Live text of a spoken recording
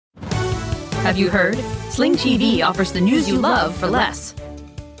Have you heard? Sling TV offers the news you love for less.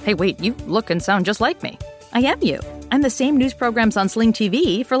 Hey, wait, you look and sound just like me. I am you. I'm the same news programs on Sling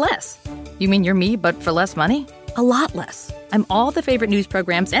TV for less. You mean you're me, but for less money? A lot less. I'm all the favorite news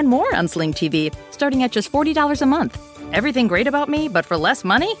programs and more on Sling TV, starting at just $40 a month. Everything great about me, but for less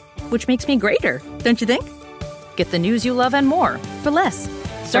money? Which makes me greater, don't you think? Get the news you love and more for less.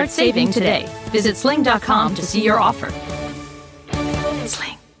 Start saving today. Visit sling.com to see your offer.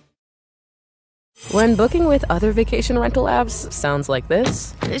 Sling. When booking with other vacation rental apps sounds like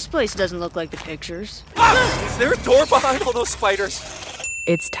this. This place doesn't look like the pictures. Ah, is there a door behind all those spiders?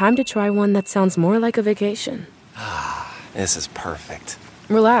 It's time to try one that sounds more like a vacation. This is perfect.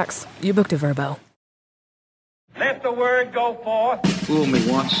 Relax. You booked a Vrbo. Let the word go forth. Fool me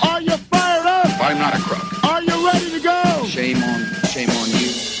once. Are you fired up? I'm not a crook. Are you ready to go? Shame on you.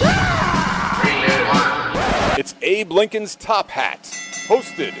 3, 2, 1. It's Abe Lincoln's Top Hat,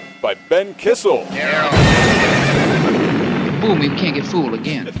 hosted by Ben Kissel. Fool me, we can't get fooled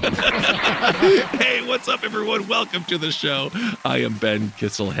again. Hey, what's up, everyone? Welcome to the show. I am Ben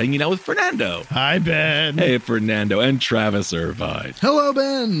Kissel, hanging out with Fernando. Hi, Ben. Hey, Fernando, and Travis Irvine. Hello,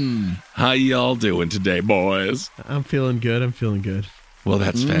 Ben. How y'all doing today, boys? I'm feeling good. Well,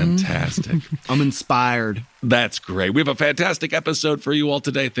 that's fantastic. I'm inspired. That's great. We have a fantastic episode for you all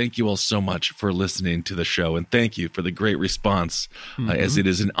today. Thank you all so much for listening to the show, and thank you for the great response, as it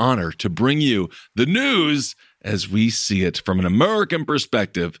is an honor to bring you the news as we see it from an American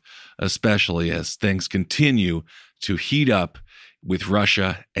perspective, especially as things continue to heat up with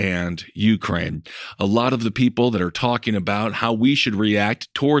Russia and Ukraine. A lot of the people that are talking about how we should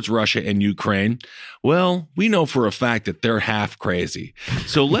react towards Russia and Ukraine, well, we know for a fact that they're half crazy.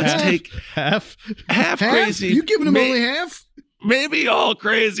 So let's take half crazy. You giving them only half? Maybe all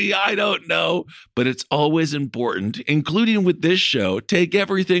crazy, I don't know. But it's always important, including with this show, take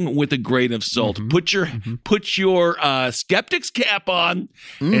everything with a grain of salt. Put your skeptic's cap on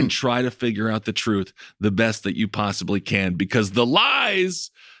and try to figure out the truth the best that you possibly can, because the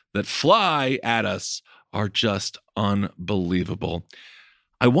lies that fly at us are just unbelievable.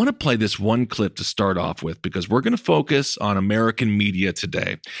 I want to play this one clip to start off with, because we're going to focus on American media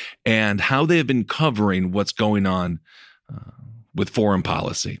today and how they have been covering what's going on with foreign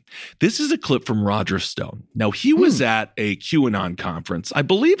policy. This is a clip from Roger Stone. Now, he was at a QAnon conference. I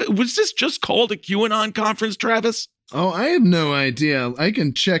believe was this just called a QAnon conference, Travis? Oh, I have no idea. I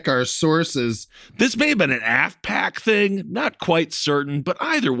can check our sources. This may have been an AFPAC thing, not quite certain, but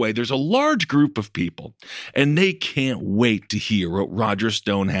either way, there's a large group of people, and they can't wait to hear what Roger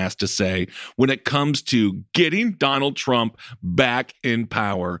Stone has to say when it comes to getting Donald Trump back in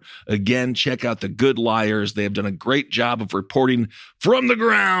power. Again, check out The Good Liars. They have done a great job of reporting from the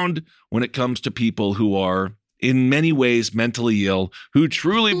ground when it comes to people who are in many ways mentally ill, who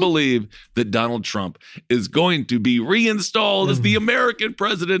truly believe that Donald Trump is going to be reinstalled as the American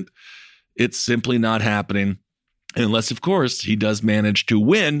president. It's simply not happening unless, of course, he does manage to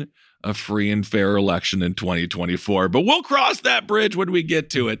win a free and fair election in 2024. But we'll cross that bridge when we get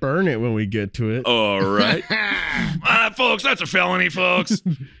to it. Burn it when we get to it. All right. Folks, that's a felony, folks.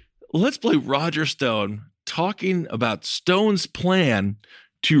 Let's play Roger Stone talking about Stone's plan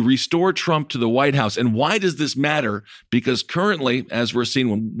to restore Trump to the White House. And why does this matter? Because currently, as we're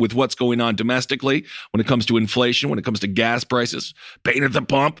seeing with what's going on domestically, when it comes to inflation, when it comes to gas prices, pain at the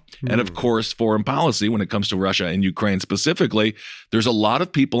pump, and of course, foreign policy, when it comes to Russia and Ukraine specifically, there's a lot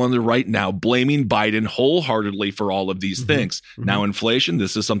of people on the right now blaming Biden wholeheartedly for all of these things. Now, inflation,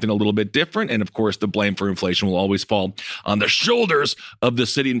 this is something a little bit different. And of course, the blame for inflation will always fall on the shoulders of the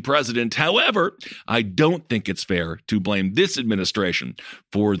sitting president. However, I don't think it's fair to blame this administration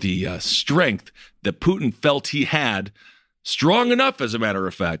for the strength that Putin felt he had, strong enough, as a matter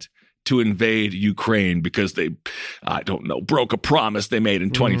of fact, to invade Ukraine because they, broke a promise they made in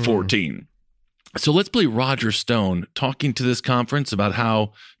 2014. So let's play Roger Stone talking to this conference about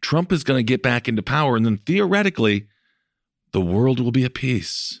how Trump is going to get back into power, and then theoretically, the world will be at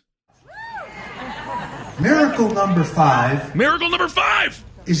peace. Miracle number 5. Miracle number 5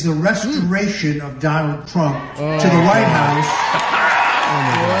 is the restoration of Donald Trump to the White House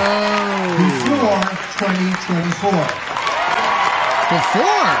before 2024.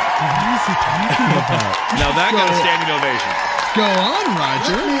 Before? What is he talking about? Now that got a standing ovation. Go on,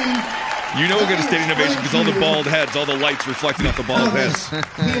 Roger. You know we'll get a standing ovation because all the bald heads, all the lights reflecting off the bald heads.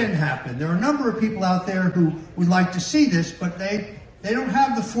 Can't happen. There are a number of people out there who would like to see this, but they don't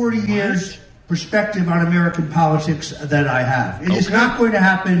have the 40 years perspective on American politics that I have. It is not going to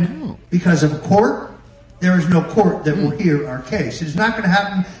happen because of a court. There is no court that will hear our case. It is not going to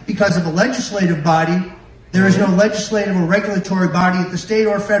happen because of a legislative body. There is no legislative or regulatory body at the state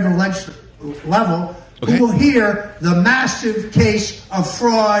or federal level, who will hear the massive case of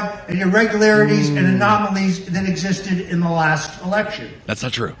fraud and irregularities and anomalies that existed in the last election. That's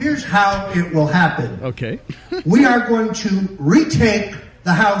not true. Here's how it will happen. Okay. We are going to retake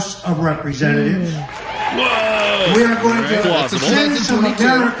the House of Representatives. Whoa! We are going to Plausible. send some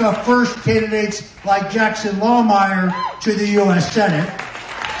America First candidates like Jackson Llawmeyer to the U.S. Senate.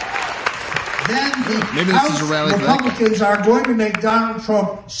 Then the Maybe this is House a rally for that guy. Republicans are going to make Donald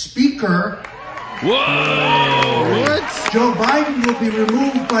Trump Speaker. Whoa! What? Joe Biden will be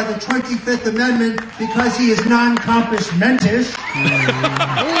removed by the 25th Amendment because he is non-compos mentis.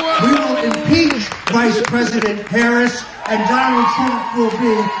 We will impeach Vice President Harris, and Donald Trump will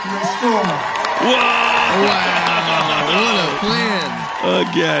be restored. Whoa! Wow. What a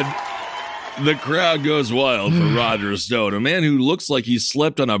plan. Again, the crowd goes wild for Roger Stone, a man who looks like he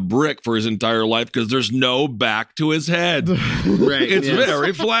slept on a brick for his entire life because there's no back to his head. Right. It's yes.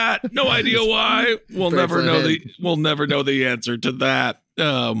 very flat. No idea why. We'll Very never flat know head. we'll never know the answer to that.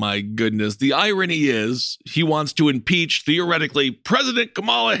 Oh my goodness. The irony is he wants to impeach theoretically President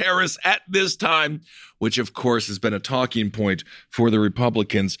Kamala Harris at this time, which of course has been a talking point for the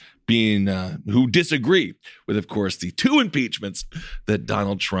Republicans being who disagree with, of course, the 2 impeachments that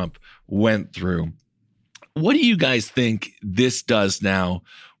Donald Trump went through. What do you guys think this does now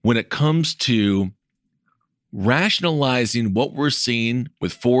when it comes to rationalizing what we're seeing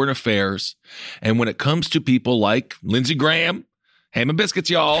with foreign affairs, and when it comes to people like Lindsey Graham, ham and biscuits,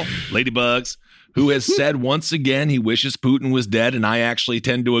 y'all, ladybugs, who has said once again he wishes Putin was dead, and I actually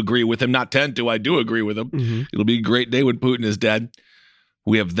tend to agree with him. Not tend to, I do agree with him. It'll be a great day when Putin is dead.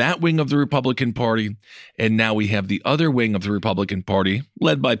 We have that wing of the Republican Party, and now we have the other wing of the Republican Party,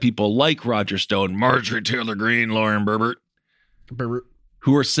 led by people like Roger Stone, Marjorie Taylor Greene, Lauren Boebert,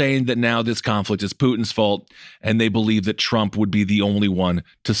 who are saying that now this conflict is Putin's fault, and they believe that Trump would be the only one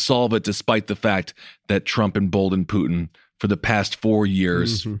to solve it, despite the fact that Trump emboldened Putin for the past 4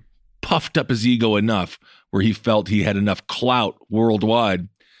 years, puffed up his ego enough where he felt he had enough clout worldwide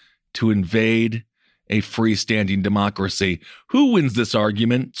to invade a freestanding democracy. Who wins this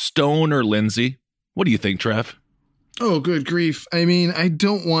argument, Stone or Lindsey? What do you think, Trev? Oh, good grief. I mean, I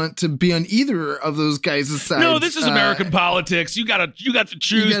don't want to be on either of those guys' sides. No, this is American politics. You got to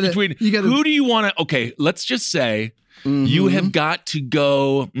choose between who do you want to. Okay, let's just say you have got to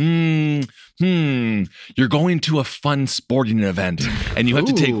go. You're going to a fun sporting event, and you have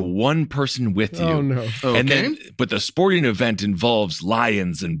to take one person with you. Oh no! And then, but the sporting event involves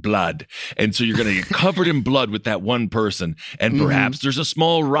lions and blood, and so you're going to get covered in blood with that one person, and perhaps there's a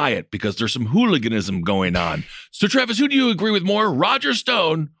small riot because there's some hooliganism going on. So, Travis, who do you agree with more, Roger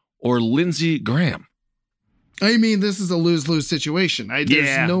Stone or Lindsey Graham? I mean, this is a lose-lose situation.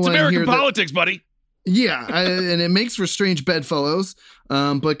 There's no it's one American here politics, buddy. Yeah, and it makes for strange bedfellows.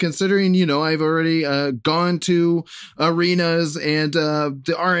 But considering, I've already gone to arenas and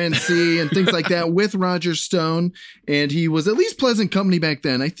the RNC and things like that with Roger Stone, and he was at least pleasant company back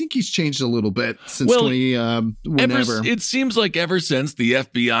then. I think he's changed a little bit since whenever. It seems like ever since the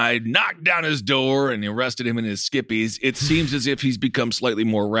FBI knocked down his door and arrested him in his skippies, it seems as if he's become slightly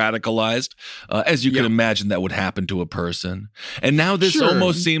more radicalized, as you can imagine that would happen to a person. And now this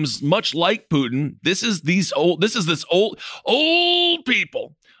almost seems much like Putin. This is this old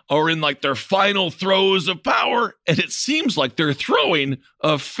people are in like their final throes of power, and it seems like they're throwing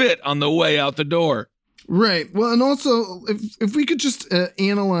a fit on the way out the door. Right. Well, and also, if we could just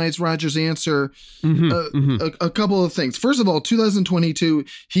analyze Roger's answer, a couple of things. First of all, 2022,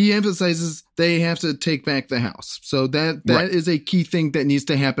 he emphasizes they have to take back the House. So that is a key thing that needs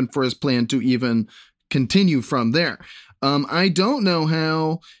to happen for his plan to even continue from there. I don't know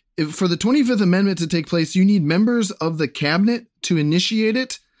how, for the 25th Amendment to take place, you need members of the cabinet to initiate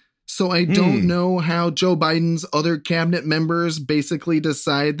it. So I don't know how Joe Biden's other cabinet members basically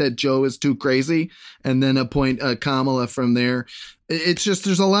decide that Joe is too crazy and then appoint Kamala from there. It's just,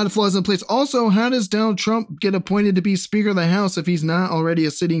 there's a lot of flaws in place. Also, how does Donald Trump get appointed to be Speaker of the House if he's not already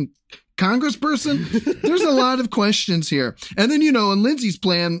a sitting congressperson? There's a lot of questions here. And then, in Lindsey's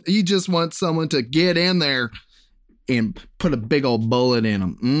plan, he just wants someone to get in there and put a big old bullet in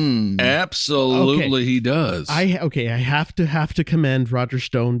him. Absolutely, he does. I have to commend Roger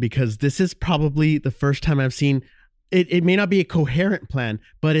Stone, because this is probably the first time I've seen it. It may not be a coherent plan,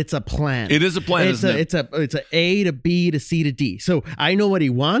 but it's a plan. It is a plan. It's a A to B to C to D. So I know what he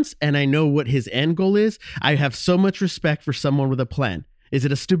wants, and I know what his end goal is. I have so much respect for someone with a plan. Is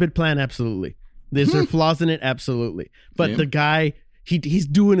it a stupid plan? Absolutely. Is there flaws in it? Absolutely. But the guy, He's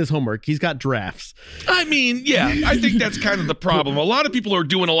doing his homework. He's got drafts. I mean, yeah, I think that's kind of the problem. A lot of people are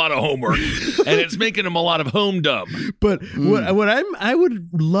doing a lot of homework, and it's making them a lot of home dumb. But I would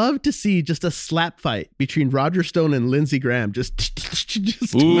love to see just a slap fight between Roger Stone and Lindsey Graham.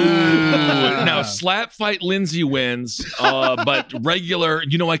 Now slap fight Lindsey wins, but regular.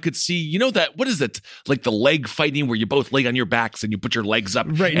 I could see. That what is it like the leg fighting where you both lay on your backs and you put your legs up,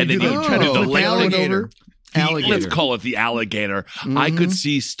 right? And then you try to the leg alligator. Let's call it the alligator. I could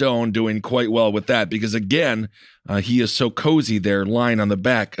see Stone doing quite well with that because, again, he is so cozy there lying on the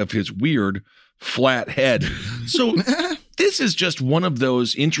back of his weird flat head. So this is just one of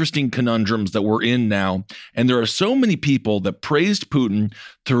those interesting conundrums that we're in now. And there are so many people that praised Putin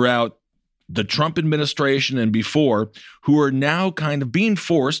throughout the Trump administration and before who are now kind of being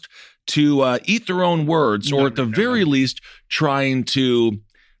forced to eat their own words or at the very least trying to,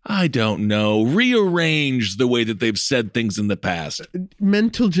 I don't know, rearrange the way that they've said things in the past.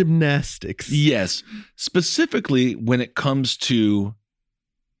 Mental gymnastics. Yes. Specifically when it comes to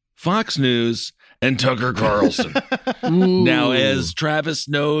Fox News and Tucker Carlson. Now, as Travis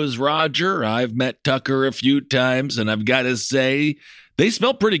knows, Roger, I've met Tucker a few times, and I've got to say, they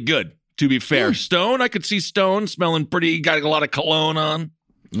smell pretty good, to be fair. Stone, I could see Stone smelling pretty, got a lot of cologne on.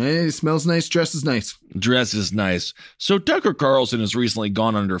 Hey, smells nice, dresses nice. Dress is nice. So Tucker Carlson has recently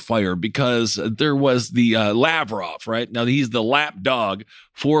gone under fire because there was the Lavrov, right? Now he's the lap dog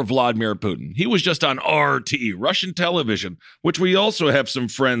for Vladimir Putin. He was just on RT, Russian television, which we also have some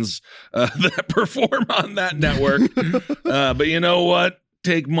friends that perform on that network. But you know what?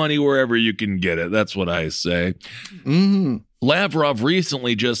 Take money wherever you can get it. That's what I say. Mm-hmm. Lavrov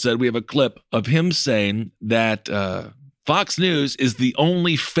recently just said, we have a clip of him saying that Fox News is the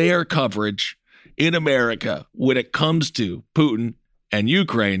only fair coverage in America when it comes to Putin and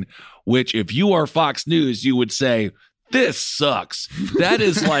Ukraine, which if you are Fox News, you would say, this sucks. That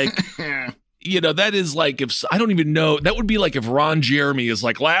is like, that is like if I don't even know. That would be like if Ron Jeremy is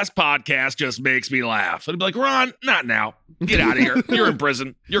like, last podcast just makes me laugh. I'd be like, Ron, not now. Get out of here. You're in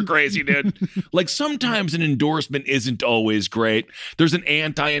prison. You're crazy, dude. Like sometimes an endorsement isn't always great. There's an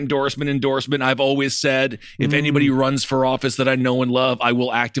anti-endorsement endorsement. I've always said if anybody runs for office that I know and love, I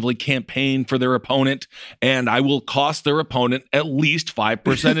will actively campaign for their opponent and I will cost their opponent at least 5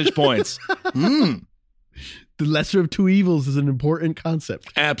 percentage points. The lesser of two evils is an important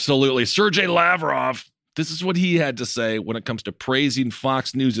concept. Absolutely. Sergei Lavrov, this is what he had to say when it comes to praising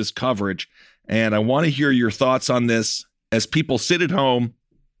Fox News' coverage. And I want to hear your thoughts on this as people sit at home.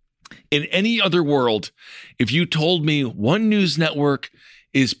 In any other world, if you told me one news network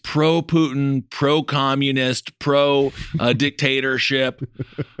is pro-Putin, pro-communist, pro-dictatorship,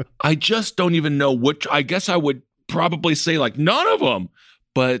 I just don't even know which. I guess I would probably say like none of them.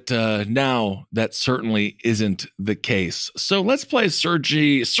 But now that certainly isn't the case. So let's play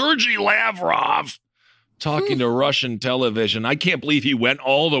Sergei Lavrov talking to Russian television. I can't believe he went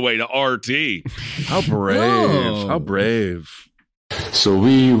all the way to RT. How brave. Oh. How brave. So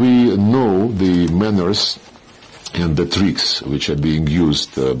we know the manners and the tricks which are being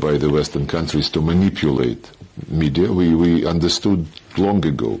used by the Western countries to manipulate media. We understood long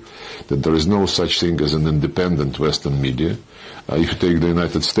ago that there is no such thing as an independent Western media. If you take the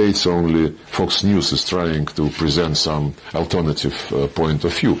United States, only Fox News is trying to present some alternative point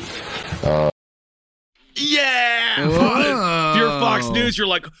of view. Yeah! If you're Fox News, you're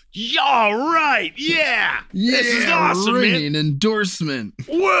like, all right, yeah! This is awesome, ringing man! Endorsement.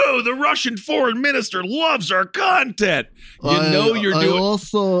 Whoa, the Russian foreign minister loves our content!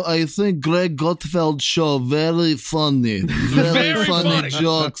 I think Greg Gutfeld show very funny. Very funny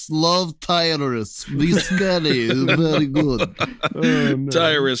jokes. Love Tyrus. Be scary. Very good.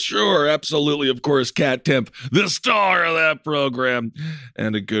 Tyrus, sure, absolutely, of course, Kat Temp, the star of that program,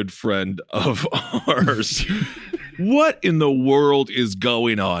 and a good friend of ours. What in the world is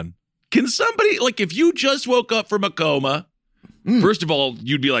going on? Can somebody, like, if you just woke up from a coma, first of all,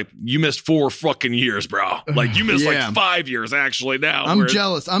 you'd be like, you missed 4 fucking years, bro. Like, you missed like 5 years, actually, now. I'm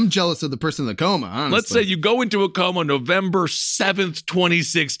jealous. I'm jealous of the person in the coma, honestly. Let's say you go into a coma November 7th,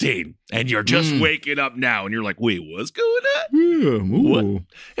 2016, and you're just waking up now, and you're like, wait, what's going on? What?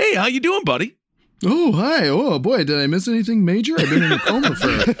 Hey, how you doing, buddy? Oh, hi. Oh, boy, did I miss anything major? I've been in a coma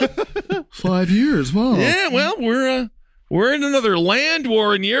for 5 years. Wow. Yeah, well, we're in another land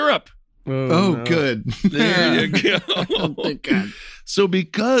war in Europe. Oh, no. Good. There you go. Thank God. So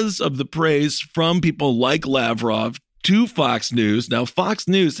because of the praise from people like Lavrov to Fox News, now Fox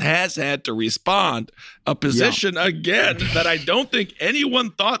News has had to respond a position again that I don't think anyone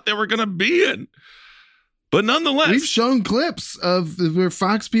thought they were going to be in. But nonetheless, we've shown clips of where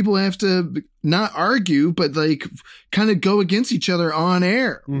Fox people have to not argue, but like kind of go against each other on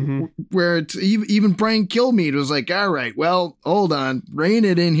air. Mm-hmm. Where it's, even Brian Kilmeade was like, "All right, well, hold on, rein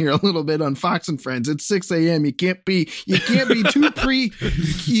it in here a little bit on Fox and Friends. It's 6 a.m. You can't be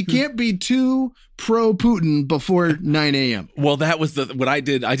too pro Putin before 9 a.m." Well, that was what I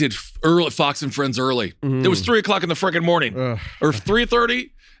did. I did early Fox and Friends early. It was 3:00 in the freaking morning or 3:30.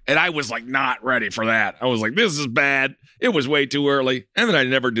 And I was like, not ready for that. I was like, this is bad. It was way too early. And then I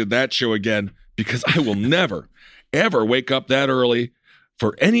never did that show again because I will never, ever wake up that early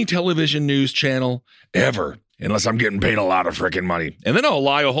for any television news channel ever, unless I'm getting paid a lot of freaking money. And then I'll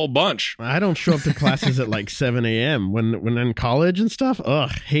lie a whole bunch. I don't show up to classes at like 7 a.m. when in college and stuff. Ugh,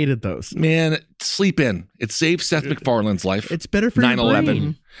 hated those. Man, sleep in. It saved Seth MacFarlane's life. It's better for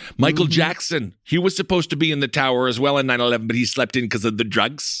 9/11. Michael Jackson, he was supposed to be in the tower as well in 9/11, but he slept in because of the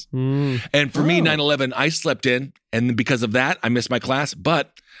drugs. And for me, 9/11, I slept in. And because of that, I missed my class.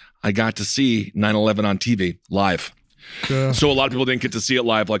 But I got to see 9/11 on TV live. So a lot of people didn't get to see it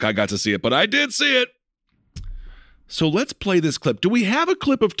live like I got to see it. But I did see it. So let's play this clip. Do we have a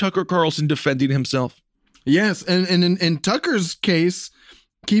clip of Tucker Carlson defending himself? Yes. And in Tucker's case,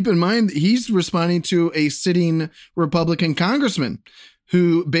 keep in mind, he's responding to a sitting Republican congressman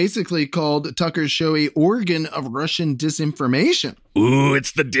who basically called Tucker's show a organ of Russian disinformation. Ooh,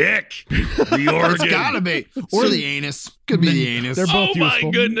 it's the dick. The organ. It's gotta be. Or the anus. Could be the anus. They're both useful.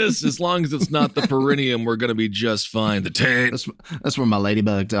 My goodness. As long as it's not the perineum, we're going to be just fine. The taint. That's where my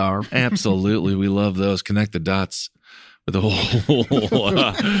ladybugs are. Absolutely. We love those. Connect the dots. With the whole,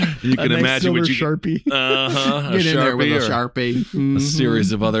 you can imagine what you Sharpie. Get in there with a Sharpie. A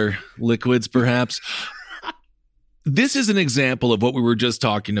series of other liquids, perhaps. This is an example of what we were just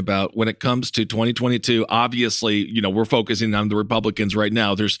talking about when it comes to 2022. Obviously, we're focusing on the Republicans right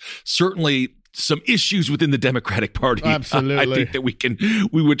now. There's certainly some issues within the Democratic Party. Absolutely. I think that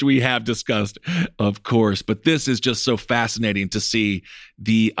which we have discussed, of course. But this is just so fascinating to see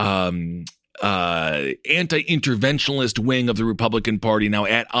the anti-interventionalist wing of the Republican Party now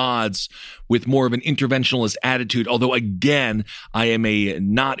at odds with more of an interventionalist attitude. Although, again, I am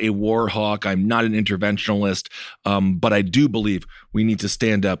not a war hawk. I'm not an interventionalist. But I do believe we need to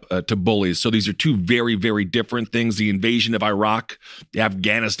stand up to bullies. So these are two very, very different things. The invasion of Iraq,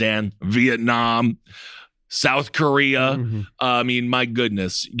 Afghanistan, Vietnam, South Korea. Mm-hmm. I mean, my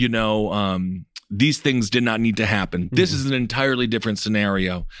goodness, these things did not need to happen. This is an entirely different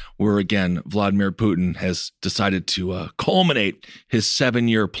scenario where, again, Vladimir Putin has decided to culminate his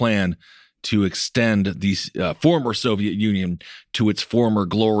 7-year plan to extend the former Soviet Union to its former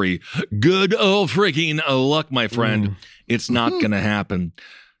glory. Good old freaking luck, my friend. It's not going to happen.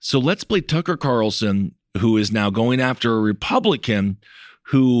 So let's play Tucker Carlson, who is now going after a Republican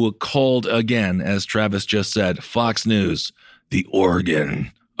who called, again, as Travis just said, Fox News, the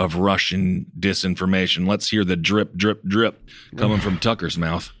organ of Russian disinformation. Let's hear the drip, drip, drip coming from Tucker's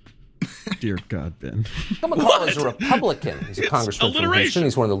mouth. Dear God, Ben. Michael McCaul is a Republican. He's a congressman from Houston.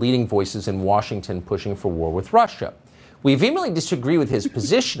 He's one of the leading voices in Washington pushing for war with Russia. We vehemently disagree with his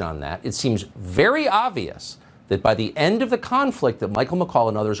position on that. It seems very obvious that by the end of the conflict that Michael McCaul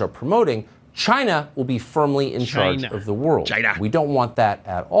and others are promoting, China will be firmly in charge of the world. We don't want that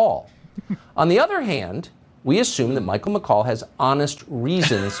at all. On the other hand, we assume that Michael McCaul has honest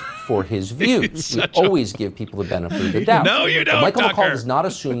reasons for his views. We always give people the benefit of the doubt. No, you don't, but Michael Tucker. McCaul does not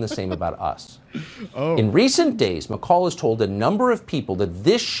assume the same about us. In recent days, McCaul has told a number of people that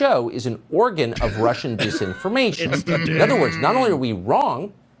this show is an organ of Russian disinformation. In other words, not only are we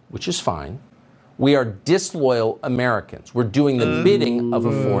wrong, which is fine, we are disloyal Americans. We're doing the bidding of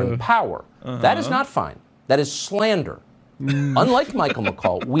a foreign power. That is not fine. That is slander. Unlike Michael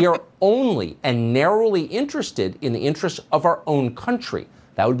McCaul, we are only and narrowly interested in the interests of our own country.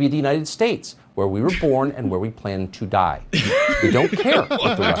 That would be the United States, where we were born and where we plan to die. We don't care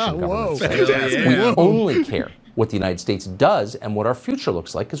what the Russian government says. We only care what the United States does and what our future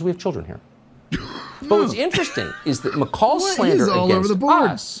looks like because we have children here. But what's interesting is that McCall's slander against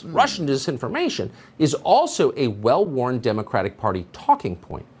us, Russian disinformation, is also a well-worn Democratic Party talking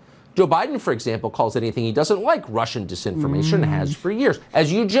point. Joe Biden, for example, calls anything he doesn't like Russian disinformation and has for years.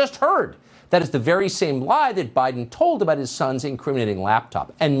 As you just heard, that is the very same lie that Biden told about his son's incriminating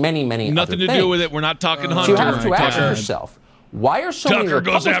laptop and many, many other things. Nothing to do with it. We're not talking Hunter. So you have to ask yourself, why are so many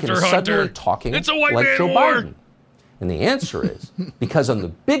Republicans suddenly talking like Joe Biden? And the answer is because on the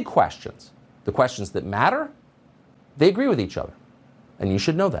big questions, the questions that matter, they agree with each other. And you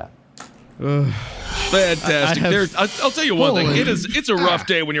should know that. fantastic. I'll tell you one thing. It's a rough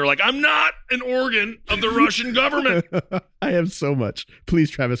day when you're like, I'm not an organ of the Russian government. I have so much. Please,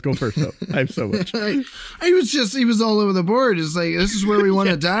 Travis, go first, though. I have so much. He was all over the board. It's like, this is where we want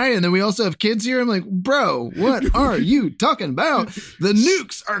to die. And then we also have kids here. I'm like, bro, what are you talking about? The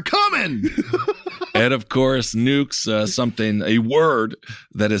nukes are coming. And of course, nukes, a word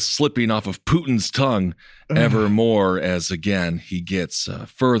that is slipping off of Putin's tongue ever more as, again, he gets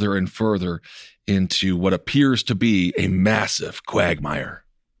further and further into what appears to be a massive quagmire.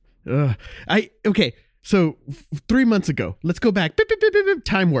 Okay. So 3 months ago, let's go back.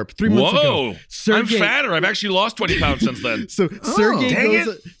 Time warp. 3 months ago. I'm fatter. I've actually lost 20 pounds since then. So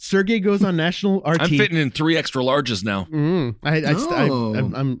Sergey goes on national RT. I'm fitting in 3 extra larges now. I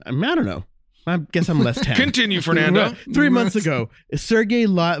don't know. I guess I'm less tan. Continue, Fernando. 3 months ago, Sergey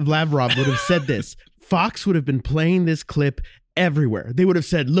Lavrov would have said this. Fox would have been playing this clip everywhere. They would have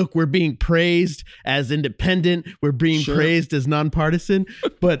said, look, we're being praised as independent. We're being praised as nonpartisan.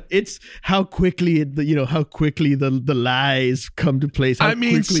 But it's how quickly the lies come to place.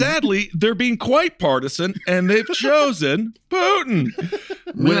 Sadly, they're being quite partisan, and they've chosen Putin.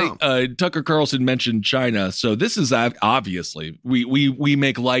 When Tucker Carlson mentioned China, so this is obviously we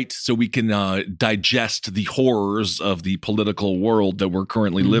make light so we can digest the horrors of the political world that we're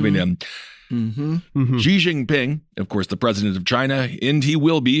currently living in. Xi Jinping, of course, the president of China, and he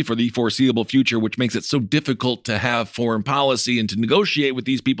will be for the foreseeable future, which makes it so difficult to have foreign policy and to negotiate with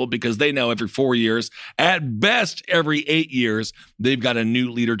these people because they know every 4 years, at best every 8 years, they've got a new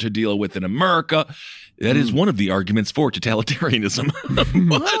leader to deal with in America. That is one of the arguments for totalitarianism.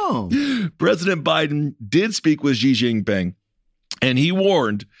 But President Biden did speak with Xi Jinping, and he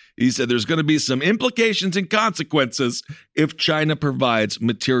warned, he said there's going to be some implications and consequences if China provides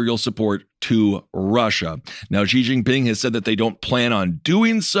material support to Russia. Now, Xi Jinping has said that they don't plan on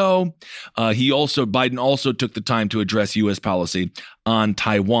doing so. Biden also took the time to address U.S. policy on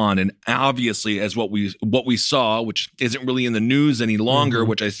Taiwan. And obviously, as what we saw, which isn't really in the news any longer,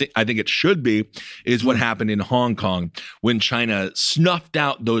 which I think it should be, is what happened in Hong Kong when China snuffed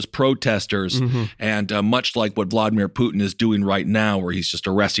out those protesters. And much like what Vladimir Putin is doing right now, where he's just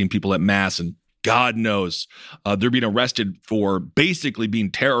arresting people at mass, and God knows they're being arrested for basically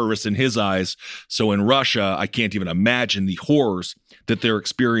being terrorists in his eyes. So in Russia, I can't even imagine the horrors that they're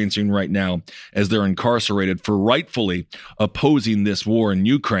experiencing right now as they're incarcerated for rightfully opposing this war in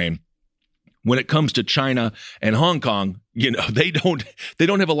Ukraine. When it comes to China and Hong Kong, they don't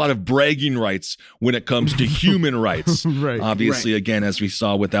have a lot of bragging rights when it comes to human rights. Obviously, again, as we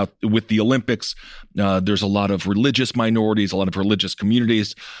saw with the Olympics, there's a lot of religious minorities, a lot of religious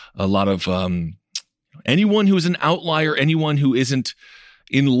communities, a lot of anyone who's an outlier, anyone who isn't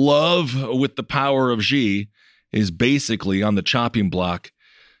in love with the power of Xi is basically on the chopping block.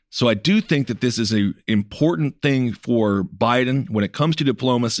 So I do think that this is an important thing for Biden. When it comes to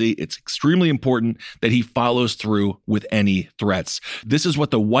diplomacy, it's extremely important that he follows through with any threats. This is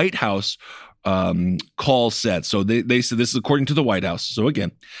what the White House call said. So they said, this is according to the White House. So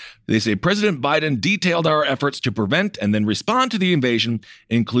again, they say President Biden detailed our efforts to prevent and then respond to the invasion,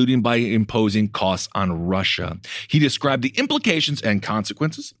 including by imposing costs on Russia. He described the implications and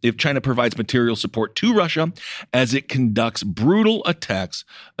consequences if China provides material support to Russia as it conducts brutal attacks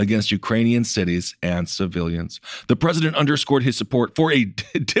against Ukrainian cities and civilians. The president underscored his support for a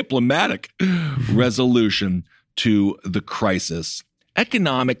diplomatic resolution to the crisis.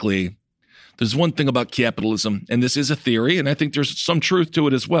 Economically, there's one thing about capitalism, and this is a theory, and I think there's some truth to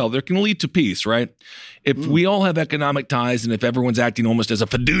it as well. There can lead to peace, right? If we all have economic ties and if everyone's acting almost as a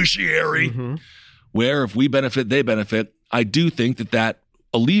fiduciary, where if we benefit, they benefit, I do think that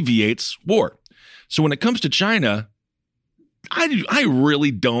alleviates war. So when it comes to China, I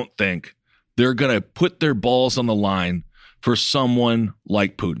really don't think they're going to put their balls on the line for someone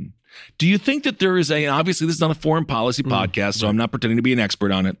like Putin. Do you think that there is obviously this is not a foreign policy podcast, so I'm not pretending to be an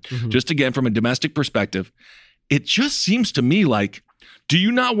expert on it. Just again, from a domestic perspective, it just seems to me like, do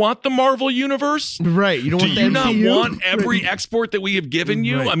you not want the Marvel universe? Right. Do you not want every export that we have given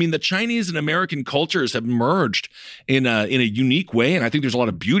you? I mean, the Chinese and American cultures have merged in a unique way, and I think there's a lot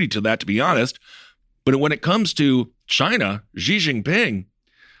of beauty to that, to be honest. But when it comes to China, Xi Jinping,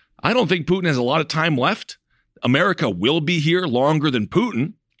 I don't think Putin has a lot of time left. America will be here longer than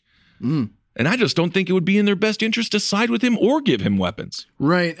Putin. And I just don't think it would be in their best interest to side with him or give him weapons.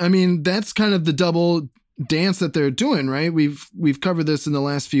 Right. I mean, that's kind of the double dance that they're doing, right? We've covered this in the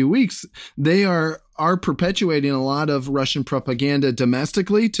last few weeks. They are perpetuating a lot of Russian propaganda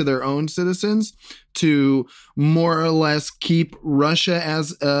domestically to their own citizens to more or less keep Russia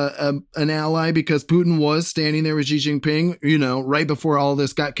as an ally, because Putin was standing there with Xi Jinping, right before all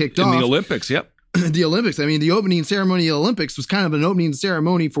this got kicked off. In the Olympics, yep. the Olympics. I mean, the opening ceremony of the Olympics was kind of an opening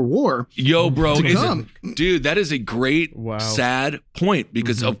ceremony for war. Yo, bro, dude, that is a great, sad point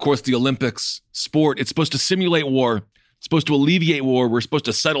because, of course, the Olympics sport, it's supposed to simulate war. It's supposed to alleviate war. We're supposed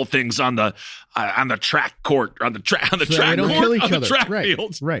to settle things on the track court, on the track fields, right? On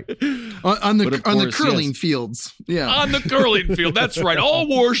the curling fields, on the curling field. That's right. All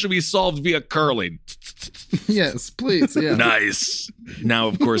war should be solved via curling. Yes, please. Yeah. Nice. Now,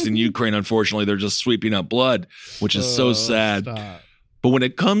 of course, in Ukraine, unfortunately, they're just sweeping up blood, which is so sad. Stop. But when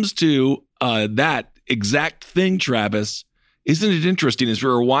it comes to that exact thing, Travis, isn't it interesting as we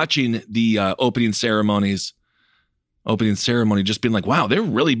were watching the opening ceremony, just being like, wow, they're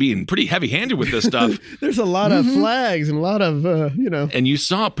really being pretty heavy-handed with this stuff. There's a lot of flags and a lot of, And you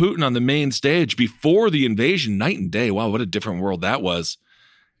saw Putin on the main stage before the invasion, night and day. Wow, what a different world that was.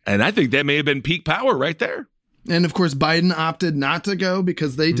 And I think that may have been peak power right there. And of course, Biden opted not to go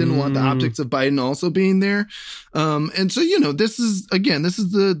because they didn't want the optics of Biden also being there. And so, this is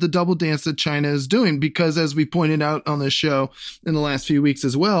the double dance that China is doing because as we pointed out on the show in the last few weeks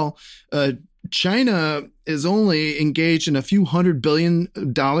as well, China is only engaged in a few $100 billion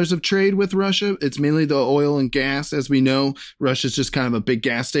of trade with Russia. It's mainly the oil and gas. As we know, Russia's just kind of a big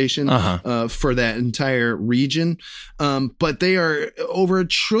gas station for that entire region. But they are over $1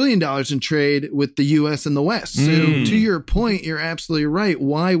 trillion in trade with the U.S. and the West. So to your point, you're absolutely right.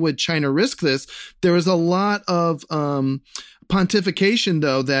 Why would China risk this? There was a lot of pontification,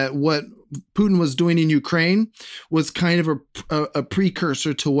 though, that what Putin was doing in Ukraine was kind of a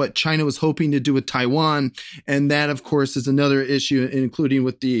precursor to what China was hoping to do with Taiwan. And that, of course, is another issue, including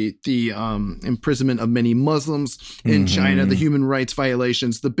with the imprisonment of many Muslims in China, the human rights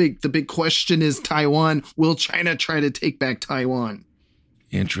violations. The big question is Taiwan. Will China try to take back Taiwan?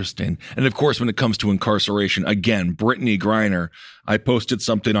 Interesting. And of course, when it comes to incarceration, again, Brittany Griner, I posted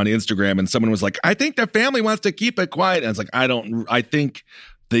something on Instagram and someone was like, I think the family wants to keep it quiet. And it's like, I think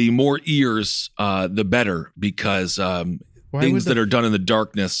the more ears, the better, because things that are done in the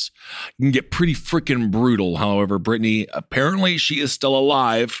darkness can get pretty freaking brutal. However, Brittany, apparently she is still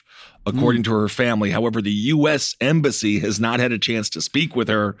alive, according to her family. However, the U.S. Embassy has not had a chance to speak with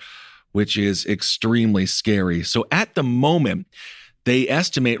her, which is extremely scary. So at the moment, they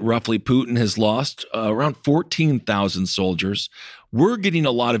estimate roughly Putin has lost around 14,000 soldiers. We're getting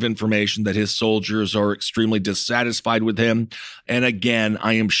a lot of information that his soldiers are extremely dissatisfied with him. And again,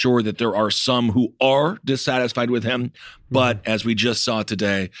 I am sure that there are some who are dissatisfied with him. But as we just saw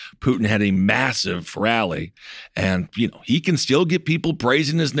today, Putin had a massive rally. And, he can still get people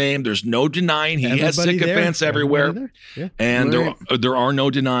praising his name. There's no denying he has sycophants everywhere. Yeah. And there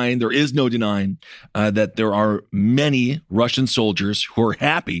is no denying that there are many Russian soldiers who are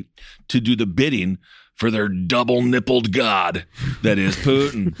happy to do the bidding for their double-nippled god that is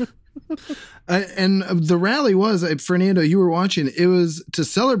Putin. And the rally was, Fernando, you were watching, it was to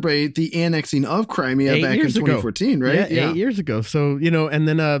celebrate the annexing of Crimea back in 2014, right? Yeah, 8 years ago. So, and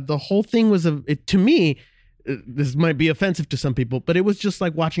then the whole thing was, to me, this might be offensive to some people, but it was just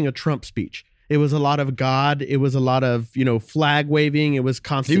like watching a Trump speech. It was a lot of God. It was a lot of, flag waving. It was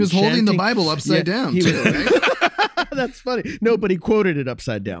constant He was chanting. holding the Bible upside down, too, right? That's funny. Nobody quoted it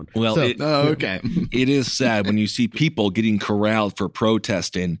upside down. Well, okay. It is sad when you see people getting corralled for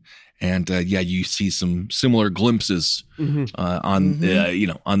protesting, and you see some similar glimpses on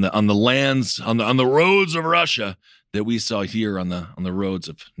the lands on the roads of Russia that we saw here on the roads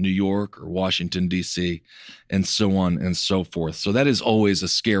of New York or Washington, D.C., and so on and so forth. So that is always a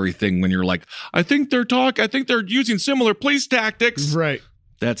scary thing when you're like, I think they're using similar police tactics. Right.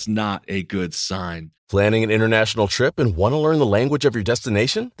 That's not a good sign. Planning an international trip and want to learn the language of your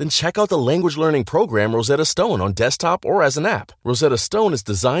destination? Then check out the language learning program Rosetta Stone on desktop or as an app. Rosetta Stone is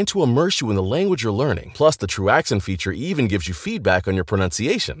designed to immerse you in the language you're learning. Plus, the True Accent feature even gives you feedback on your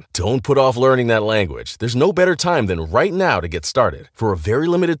pronunciation. Don't put off learning that language. There's no better time than right now to get started. For a very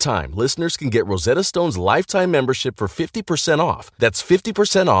limited time, listeners can get Rosetta Stone's lifetime membership for 50% off. That's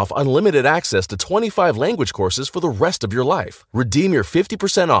 50% off unlimited access to 25 language courses for the rest of your life. Redeem your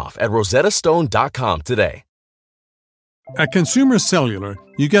 50% off at rosettastone.com today. At Consumer Cellular,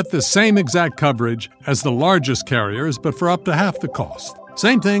 you get the same exact coverage as the largest carriers, but for up to half the cost.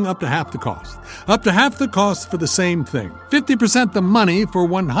 Same thing, up to half the cost. Up to half the cost for the same thing. 50% the money for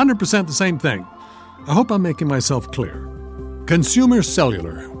 100% the same thing. I hope I'm making myself clear. Consumer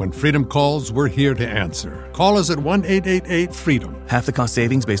Cellular. When freedom calls, we're here to answer. Call us at 1-888-FREEDOM. Half the cost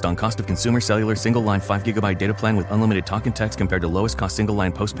savings based on cost of Consumer Cellular single-line 5GB data plan with unlimited talk and text compared to lowest cost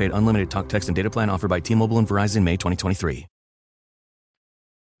single-line postpaid unlimited talk, text, and data plan offered by T-Mobile and Verizon May 2023.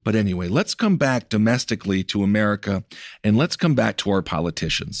 But anyway, let's come back domestically to America, and let's come back to our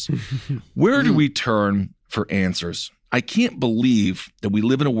politicians. Where do we turn for answers? I can't believe that we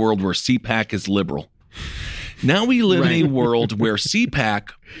live in a world where CPAC is liberal. Now we live in a world where CPAC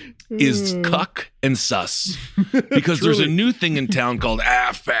is cuck and sus, because there's a new thing in town called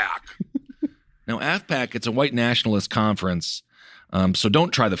AFPAC. Now, AFPAC, it's a white nationalist conference, so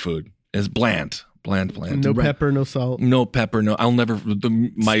don't try the food. It's bland. No pepper, no salt. No pepper, no. I'll never.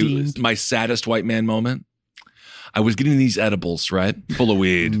 My saddest white man moment. I was getting these edibles, right, full of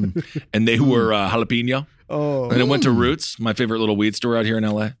weed, and they were jalapeno. Oh, and I went to Roots, my favorite little weed store out here in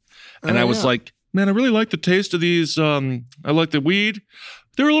LA, and I was like, man, I really like the taste of these. I like the weed.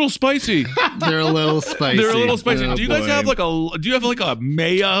 They're a little spicy. They're a little spicy. Oh, do you guys have like a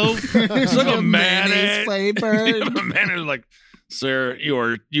mayo? It's like a mayonnaise flavor. The man is like, sir,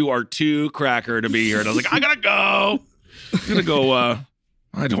 you are too cracker to be here. And I was like, I gotta go. I'm gonna go.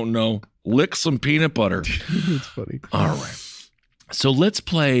 I don't know. Lick some peanut butter. It's funny. All right. So let's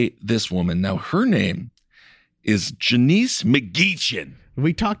play this woman. Now her name is Janice McGeachin.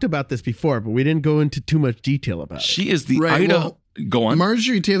 We talked about this before, but we didn't go into too much detail about it. She is the Idaho. Go on.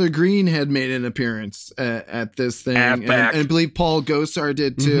 Marjorie Taylor Greene had made an appearance at this thing, and I believe Paul Gosar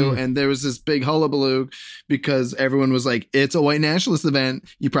did too. And there was this big hullabaloo because everyone was like, "It's a white nationalist event.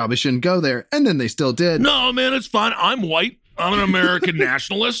 You probably shouldn't go there." And then they still did. No, man, it's fine. I'm white. I'm an American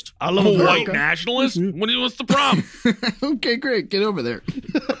nationalist. I'm a white nationalist. What's the problem? Okay, great. Get over there.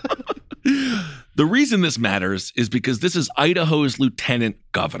 The reason this matters is because this is Idaho's lieutenant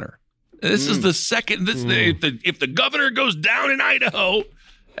governor. This is the second. If the governor goes down in Idaho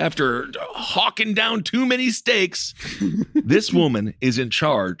after hawking down too many steaks, this woman is in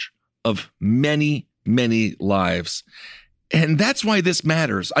charge of many, many lives. And that's why this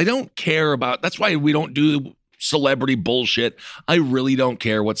matters. I don't care about, that's why we don't do celebrity bullshit. I really don't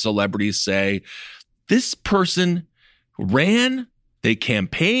care what celebrities say. This person ran, they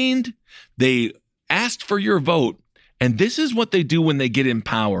campaigned, they asked for your vote. And this is what they do when they get in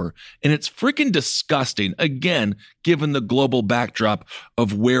power. And it's freaking disgusting, again, given the global backdrop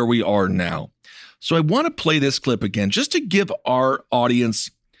of where we are now. So I want to play this clip again, just to give our audience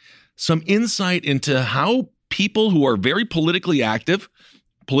some insight into how people who are very politically active,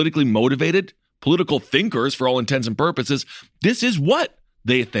 politically motivated, political thinkers for all intents and purposes, this is what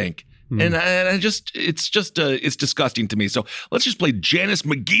they think. And it's disgusting to me. So let's just play Janice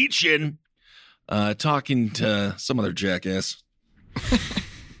McGeachin talking to some other jackass.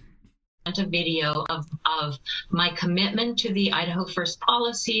 A video of my commitment to the Idaho First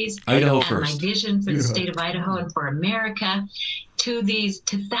policies and my vision for the state of Idaho and for America to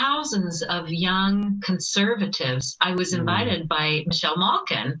thousands of young conservatives. I was invited by Michelle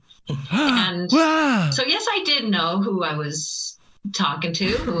Malkin. And so, yes, I did know who I was talking to,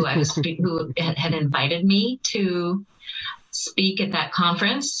 who had invited me to speak at that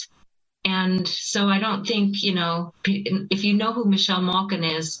conference. And so I don't think, if you know who Michelle Malkin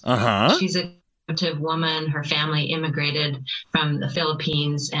is, she's a conservative woman. Her family immigrated from the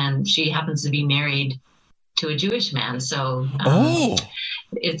Philippines, and she happens to be married to a Jewish man. So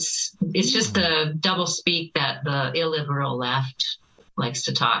it's just the double speak that the illiberal left likes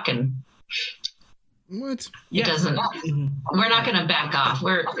to talk. And what? It doesn't. We're not going to back off.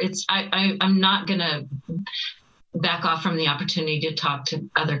 I'm not going to back off from the opportunity to talk to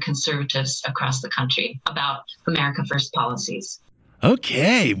other conservatives across the country about America First policies.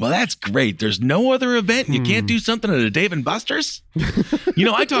 Okay, well, that's great. There's no other event. You can't do something at a Dave & Buster's?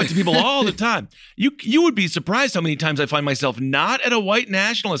 I talk to people all the time. You would be surprised how many times I find myself not at a white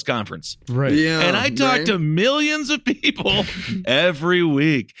nationalist conference. Right. Yeah. And I talk to millions of people every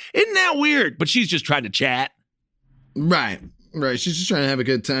week. Isn't that weird? But she's just trying to chat. Right. She's just trying to have a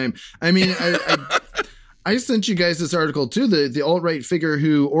good time. I mean, I sent you guys this article too. The alt-right figure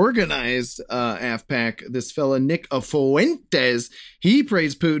who organized AFPAC, this fella Nick Fuentes, he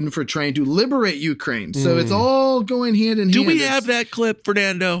praised Putin for trying to liberate Ukraine. So it's all going hand in hand. Do we have that clip,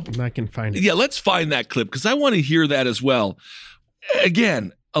 Fernando? I can find it. Yeah, let's find that clip because I want to hear that as well.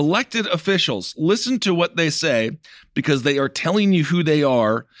 Again, elected officials, listen to what they say because they are telling you who they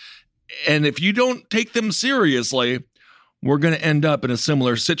are. And if you don't take them seriously, we're going to end up in a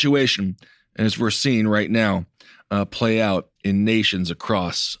similar situation as we're seeing right now play out in nations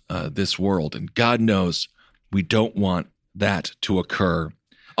across this world. And God knows we don't want that to occur.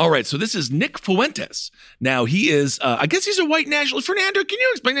 All right, so this is Nick Fuentes. Now, he is, I guess he's a white nationalist. Fernando, can you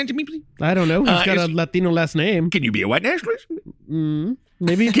explain that to me, please? I don't know. He's got a Latino last name. Can you be a white nationalist?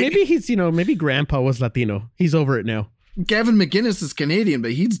 Maybe he's, maybe Grandpa was Latino. He's over it now. Gavin McInnes is Canadian,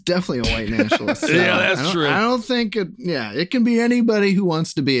 but he's definitely a white nationalist. So yeah, that's true. I don't think it can be anybody who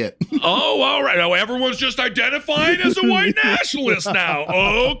wants to be it. Oh, all right. Now everyone's just identifying as a white nationalist now.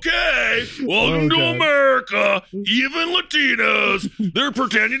 Okay. Welcome to America. Even Latinos, they're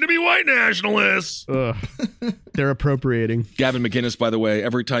pretending to be white nationalists. They're appropriating. Gavin McInnes, by the way,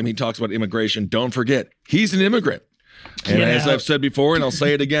 every time he talks about immigration, don't forget, he's an immigrant. And as I've said before, and I'll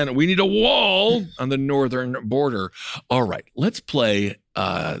say it again, we need a wall on the northern border. All right, let's play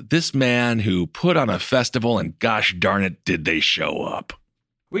this man who put on a festival, and gosh darn it, did they show up.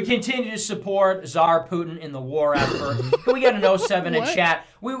 We continue to support Tsar Putin in the war effort. Can we get an 07 in chat?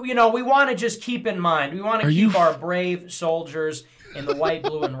 We want to just keep in mind, we want to keep our brave soldiers in the white,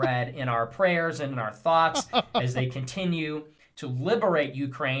 blue, and red in our prayers and in our thoughts as they continue to liberate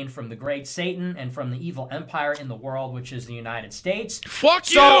Ukraine from the great Satan and from the evil empire in the world, which is the United States.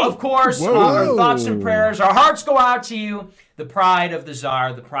 Fuck you! So, of course, our thoughts and prayers, our hearts go out to you, the pride of the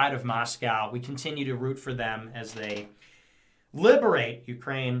Tsar, the pride of Moscow. We continue to root for them as they liberate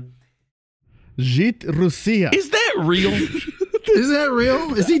Ukraine. Zhit Russia. Is that real? Is that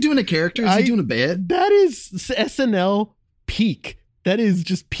real? Is he doing a character? Is he doing a bit? That is SNL peak. That is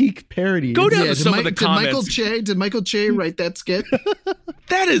just peak parody. Go down to some of the comments. Did Michael Che write that skit?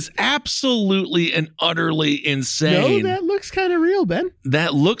 That is absolutely and utterly insane. No, that looks kind of real, Ben.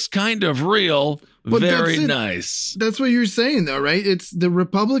 That looks kind of real. But very nice. That's what you're saying, though, right? It's the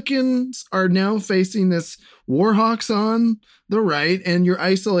Republicans are now facing this war hawks on the right and your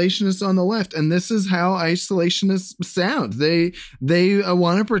isolationists on the left. And this is how isolationists sound. They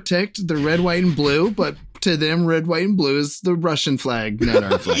want to protect the red, white, and blue, but to them, red, white, and blue is the Russian flag, not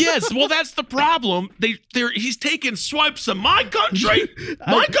our flag. Yes, well, that's the problem. He's taking swipes of my country,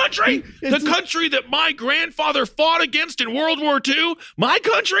 the country that my grandfather fought against in World War II, my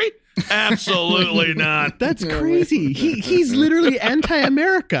country. Absolutely not. That's crazy. He's literally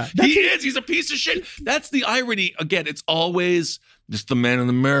anti-America. He is. He's a piece of shit. That's the irony. Again, it's always just the man in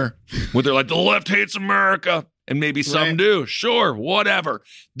the mirror where they're like, the left hates America. And maybe some do. Sure, whatever.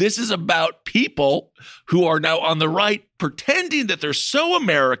 This is about people who are now on the right pretending that they're so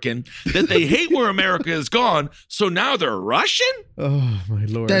American that they hate where America has gone. So now they're Russian? Oh, my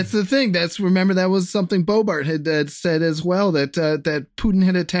Lord. That's the thing. Remember, that was something Bobart had said as well, that Putin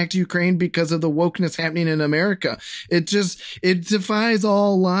had attacked Ukraine because of the wokeness happening in America. It defies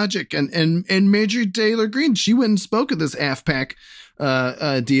all logic. And Marjorie Taylor Greene, she went and spoke at this AFPAC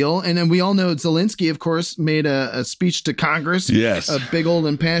deal. And then we all know Zelensky, of course, made a speech to Congress. Yes. A big old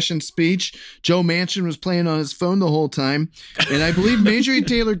impassioned speech. Joe Manchin was playing on his phone the whole time. And I believe Marjorie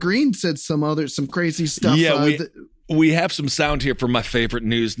Taylor Greene said some crazy stuff. Yeah, we have some sound here from my favorite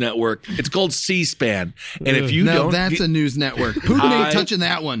news network. It's called C-SPAN. And if you don't... that's a news network. Putin ain't touching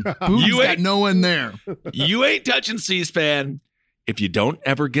that one. Putin's got no one there. You ain't touching C-SPAN. If you don't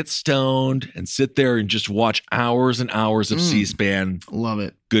ever get stoned and sit there and just watch hours and hours of C-SPAN, love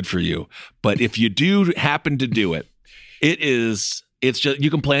it. Good for you. But if you do happen to do it, it's just, you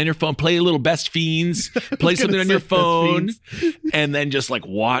can play on your phone, play a little Best Fiends, play something on your phone, and then just like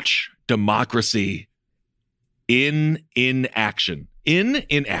watch democracy in action.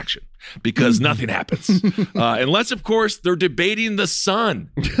 In action. Because nothing happens. Unless, of course, they're debating the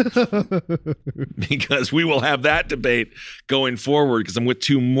sun. Because we will have that debate going forward because I'm with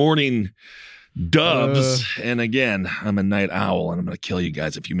two morning dubs. And again, I'm a night owl and I'm going to kill you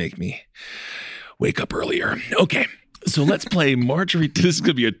guys if you make me wake up earlier. Okay. So let's play Marjorie. This is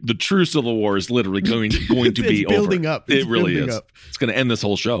going to be the true Civil War is literally going to be over. Building up. It really is. It's going to end this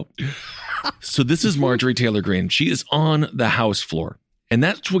whole show. So this is Marjorie Taylor Greene. She is on the House floor. And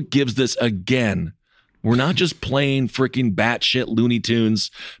that's what gives this, again, we're not just playing freaking batshit Looney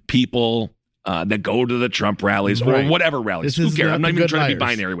Tunes people that go to the Trump rallies or whatever rallies. Who cares? I'm not even trying to be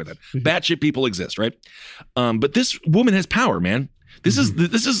binary with it. Batshit people exist, right? But this woman has power, man. This is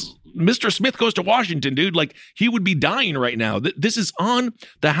Mr. Smith Goes to Washington, dude. Like, he would be dying right now. This is on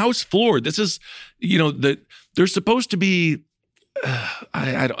the House floor. This is, they're supposed to be,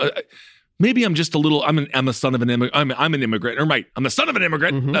 maybe I'm just a little. I'm a son of an immigrant. I'm an immigrant, or I'm the son of an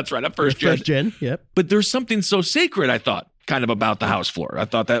immigrant. Mm-hmm. That's right. I'm first gen. Yep. But there's something so sacred, I thought, kind of about the House floor. I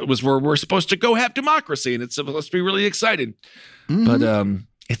thought that was where we're supposed to go have democracy, and it's supposed to be really exciting. Mm-hmm. But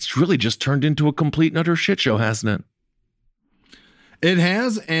it's really just turned into a complete and utter shit show, hasn't it? It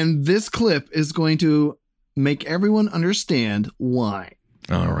has, and this clip is going to make everyone understand why.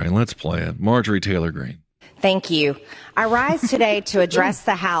 All right, let's play it. Marjorie Taylor Greene. Thank you. I rise today to address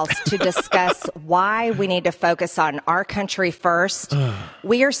the House to discuss why we need to focus on our country first.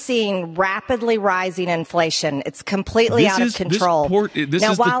 We are seeing rapidly rising inflation. It's completely out of control.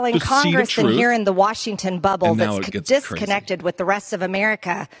 Now, while in Congress and here in the Washington bubble that's disconnected with the rest of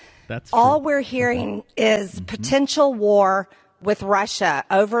America, all we're hearing is potential war with Russia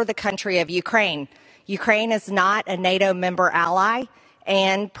over the country of Ukraine. Ukraine is not a NATO member ally,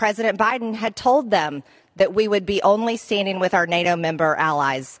 and President Biden had told them that we would be only standing with our NATO member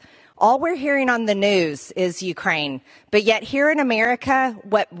allies. All we're hearing on the news is Ukraine. But yet here in America,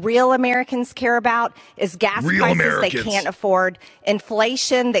 what real Americans care about is gas prices they can't afford,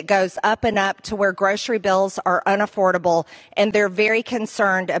 inflation that goes up and up to where grocery bills are unaffordable, and they're very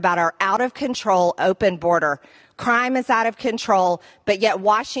concerned about our out-of-control open border. Crime is out of control, but yet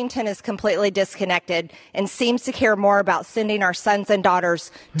Washington is completely disconnected and seems to care more about sending our sons and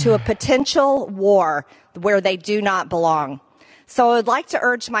daughters to a potential war where they do not belong. So I would like to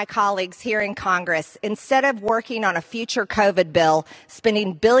urge my colleagues here in Congress, instead of working on a future COVID bill,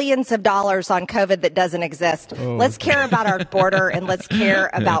 spending billions of dollars on COVID that doesn't exist, let's care about our border and let's care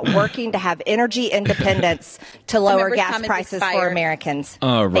about working to have energy independence to lower gas prices for Americans.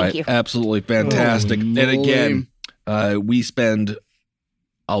 All right. Thank you. Absolutely fantastic. And again, we spend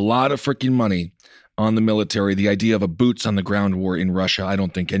a lot of freaking money on the military. The idea of a boots on the ground war in Russia, I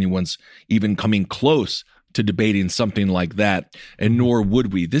don't think anyone's even coming close to debating something like that, and nor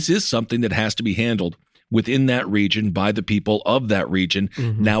would we. This is something that has to be handled within that region by the people of that region.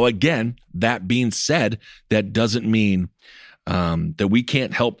 Now, again, that being said, that doesn't mean that we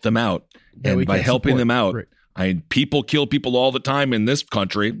can't help them out. And by helping them out, people kill people all the time in this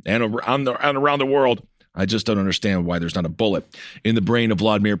country and around the world. I just don't understand why there's not a bullet in the brain of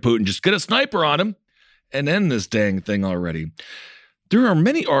Vladimir Putin. Just get a sniper on him and end this dang thing already. There are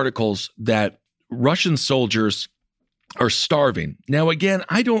many articles that Russian soldiers are starving. Now, again,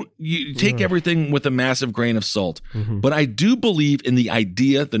 you take everything with a massive grain of salt, but I do believe in the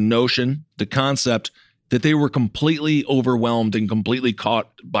idea, the notion, the concept that they were completely overwhelmed and completely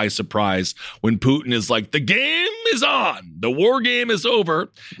caught by surprise when Putin is like, the game is on, the war game is over,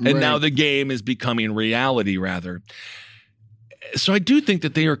 and now the game is becoming reality, rather. So I do think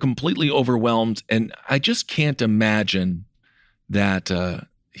that they are completely overwhelmed, and I just can't imagine that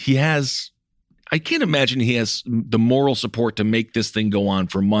I can't imagine he has the moral support to make this thing go on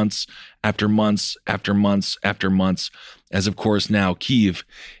for months after months after months after months, as of course now Kyiv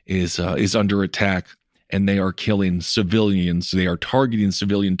is under attack and they are killing civilians. They are targeting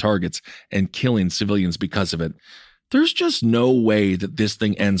civilian targets and killing civilians because of it. There's just no way that this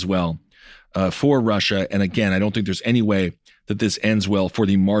thing ends well for Russia. And again, I don't think there's any way that this ends well for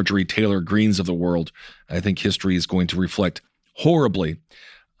the Marjorie Taylor Greens of the world. I think history is going to reflect horribly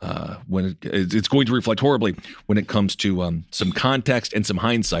when it comes to some context and some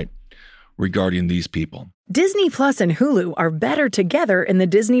hindsight regarding these people. Disney Plus and Hulu are better together in the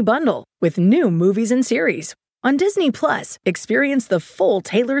Disney Bundle with new movies and series. On Disney Plus, experience the full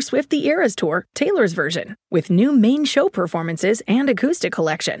Taylor Swift The Eras Tour, Taylor's version, with new main show performances and acoustic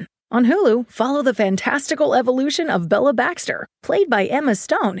collection. On Hulu, follow the fantastical evolution of Bella Baxter, played by Emma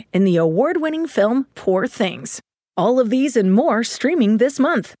Stone in the award-winning film Poor Things. All of these and more streaming this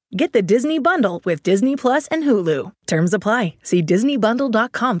month. Get the Disney Bundle with Disney Plus and Hulu. Terms apply. See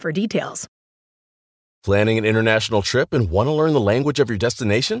DisneyBundle.com for details. Planning an international trip and want to learn the language of your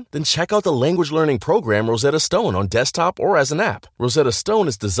destination? Then check out the language learning program Rosetta Stone on desktop or as an app. Rosetta Stone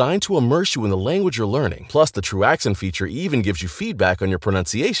is designed to immerse you in the language you're learning. Plus, the True Accent feature even gives you feedback on your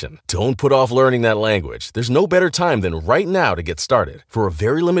pronunciation. Don't put off learning that language. There's no better time than right now to get started. For a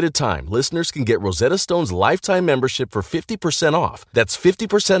very limited time, listeners can get Rosetta Stone's lifetime membership for 50% off. That's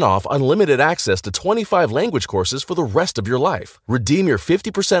 50% off unlimited access to 25 language courses for the rest of your life. Redeem your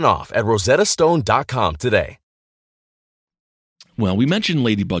 50% off at rosettastone.com today. Well, we mentioned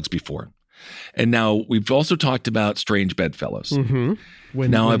ladybugs before, and now we've also talked about strange bedfellows.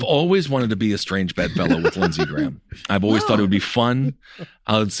 I've always wanted to be a strange bedfellow with Lindsey Graham. I've always thought it would be fun.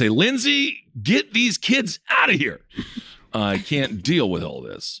 I would say, Lindsey, get these kids out of here. I can't deal with all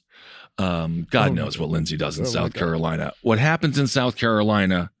this. God knows what Lindsey does in South Carolina. What happens in South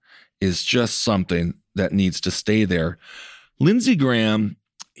Carolina is just something that needs to stay there. Lindsey Graham,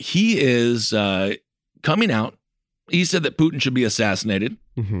 he is coming out. He said that Putin should be assassinated.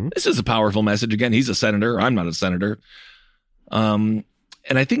 This is a powerful message. Again, he's a senator. I'm not a senator. And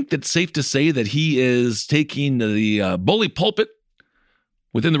I think that's safe to say that he is taking the bully pulpit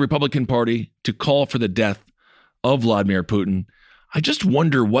within the Republican Party to call for the death of Vladimir Putin. I just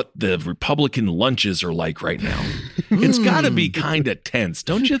wonder what the Republican lunches are like right now. It's got to be kind of tense,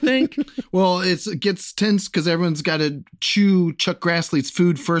 don't you think? Well, it gets tense because everyone's got to chew Chuck Grassley's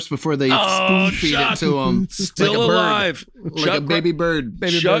food first before they spoon feed it to him. Still like alive. Like a baby bird.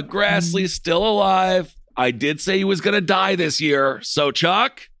 Chuck Grassley's still alive. I did say he was going to die this year. So,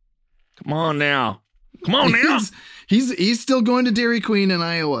 Chuck, come on now. Come on now. He's still going to Dairy Queen in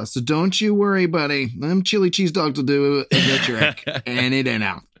Iowa, so don't you worry, buddy. Them chili cheese dogs will do get your egg any day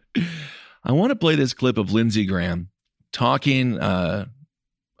now. I want to play this clip of Lindsey Graham talking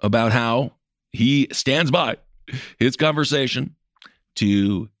about how he stands by his conversation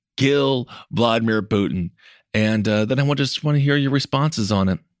to kill Vladimir Putin. And then I just want to hear your responses on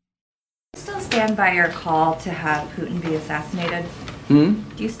it. Still stand by your call to have Putin be assassinated? Do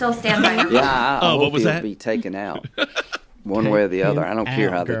you still stand by your Yeah, I hope what was he'll that? Be taken out one way or the other. I don't care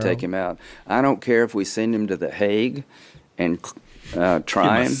how they take him out. I don't care if we send him to The Hague and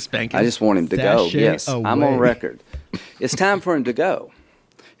try him. I just want him to go. Yes, I'm on record. It's time for him to go.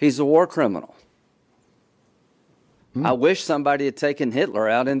 He's a war criminal. I wish somebody had taken Hitler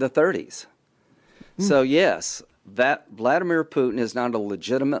out in the 30s. So yes, that Vladimir Putin is not a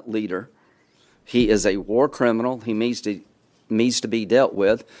legitimate leader. He is a war criminal. He needs to be dealt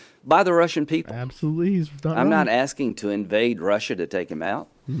with by the Russian people. Absolutely. I'm not asking to invade Russia to take him out.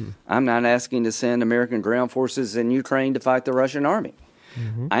 I'm not asking to send American ground forces in Ukraine to fight the Russian army.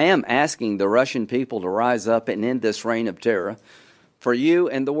 I am asking the Russian people to rise up and end this reign of terror for you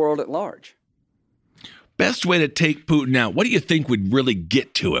and the world at large. Best way to take Putin out, what do you think would really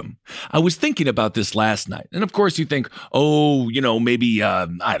get to him? I was thinking about this last night. And of course you think, maybe,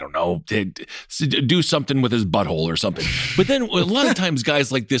 I don't know, do something with his butthole or something. But then a lot of times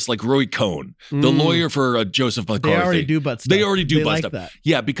guys like this, like Roy Cohn, the lawyer for Joseph McCarthy. They already do butt stuff. They already do butt like stuff. That.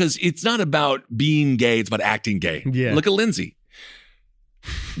 Yeah, because it's not about being gay. It's about acting gay. Yeah. Look at Lindsey.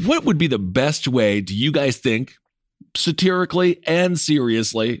 What would be the best way, do you guys think, satirically and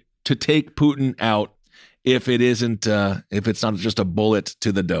seriously, to take Putin out if it's not just a bullet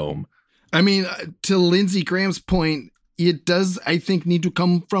to the dome? I mean, to Lindsey Graham's point, it does, I think, need to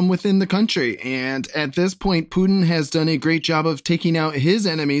come from within the country. And at this point, Putin has done a great job of taking out his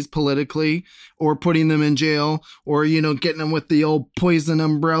enemies politically or putting them in jail or, getting them with the old poison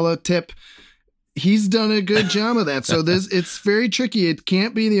umbrella tip. He's done a good job of that. So it's very tricky. It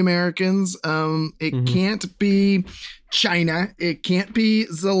can't be the Americans. It can't be China. It can't be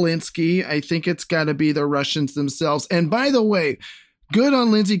Zelensky. I think it's got to be the Russians themselves. And by the way, good on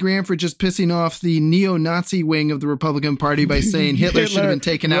Lindsey Graham for just pissing off the neo-Nazi wing of the Republican Party by saying Hitler should have been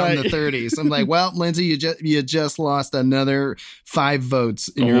taken out in the 30s. I'm like, well, Lindsey, you just lost another 5 votes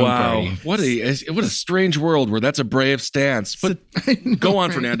in your own party. What a strange world where that's a brave stance. But go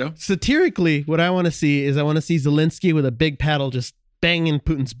on, Fernando. Satirically, what I want to see is Zelensky with a big paddle just banging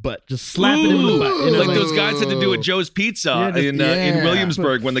Putin's butt, just slapping him in the butt. Like those guys had to do at Joe's Pizza in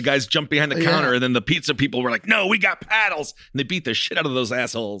Williamsburg when the guys jumped behind the counter and then the pizza people were like, no, we got paddles. And they beat the shit out of those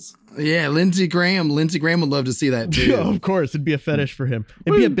assholes. Yeah, Lindsey Graham would love to see that too. Yeah, of course, it'd be a fetish for him.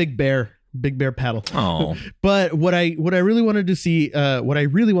 It'd be a big bear paddle. Oh, but what I really wanted to see,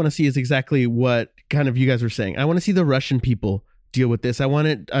 is exactly what kind of you guys were saying. I want to see the Russian people deal with this.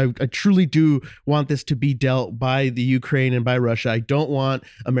 I truly do want this to be dealt by the Ukraine and by Russia. I don't want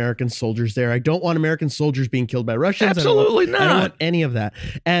American soldiers there. I don't want American soldiers being killed by Russians. Absolutely not. I don't want any of that.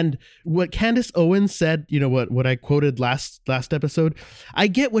 And what Candace Owens said, what I quoted last episode, I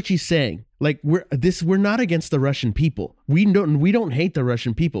get what she's saying. Like we're not against the Russian people. We don't hate the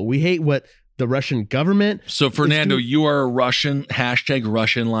Russian people. We hate what the Russian government. So Fernando, you are a Russian.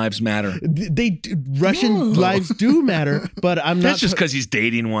 #Russian lives matter. Russian lives do matter, but I'm not. That's just because he's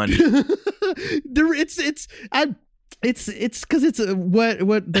dating one. It's because it's what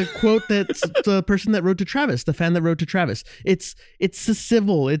the quote that's the person that wrote to Travis, the fan that wrote to Travis. It's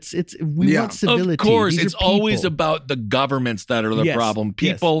civil. We want civility. Of course, it's always about the governments that are the problem.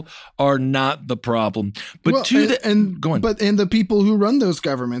 People are not the problem. But the people who run those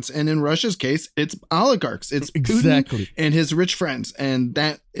governments, and in Russia's case, it's oligarchs. It's Putin and his rich friends, and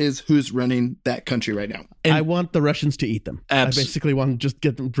that is who's running that country right now. And I want the Russians to eat them. I basically want to just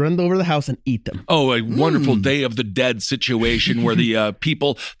get them run over the house and eat them. Oh, a wonderful Day of the Dead situation where the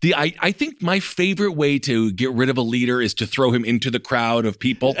people, I think my favorite way to get rid of a leader is to throw him into the crowd of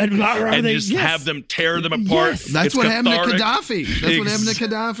people and have them tear them apart. Yes. That's what happened to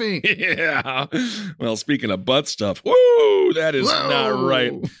Gaddafi. Yeah. Well, speaking of butt stuff, woo, that is not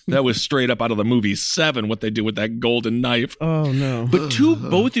right. That was straight up out of the movie Seven, what they do with that golden knife. Oh, no. But to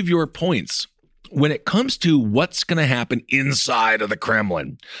both of your points, when it comes to what's going to happen inside of the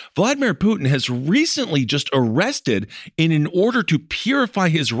Kremlin, Vladimir Putin has recently just arrested, in order to purify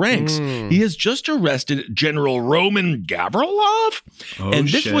his ranks, he has just arrested General Roman Gavrilov. And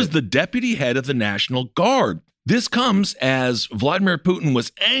this was the deputy head of the National Guard. This comes as Vladimir Putin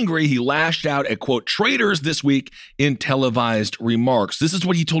was angry. He lashed out at, quote, traitors this week in televised remarks. This is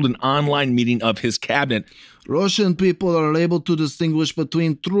what he told an online meeting of his cabinet. Russian people are able to distinguish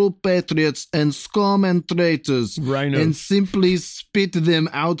between true patriots and scum and traitors, and simply spit them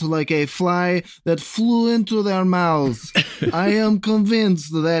out like a fly that flew into their mouths. I am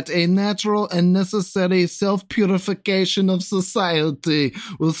convinced that a natural and necessary self-purification of society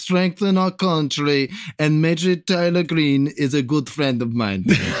will strengthen our country, and Major Tyler Green is a good friend of mine.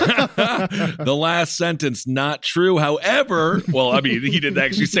 The last sentence, not true. However, well, I mean, he didn't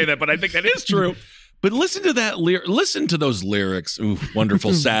actually say that, but I think that is true. But listen to that. Listen to those lyrics. Ooh,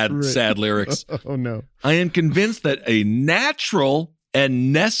 wonderful, sad lyrics. Oh, no. I am convinced that a natural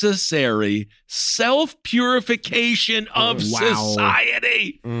and necessary self-purification of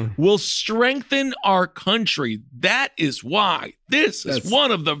society will strengthen our country. That is why this is one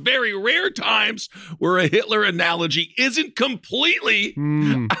of the very rare times where a Hitler analogy isn't completely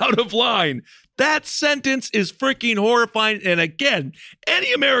out of line. That sentence is freaking horrifying. And again,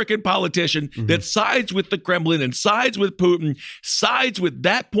 any American politician that sides with the Kremlin and sides with Putin, sides with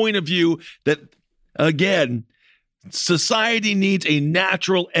that point of view that, again, society needs a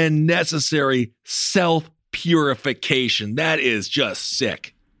natural and necessary self-purification. That is just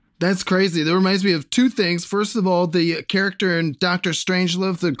sick. That's crazy. That reminds me of two things. First of all, the character in Dr.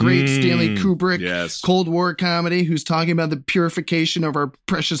 Strangelove, the great Stanley Kubrick Cold War comedy, who's talking about the purification of our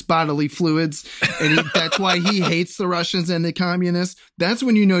precious bodily fluids. And that's why he hates the Russians and the communists. That's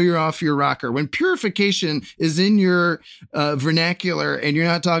when you know you're off your rocker. When purification is in your vernacular and you're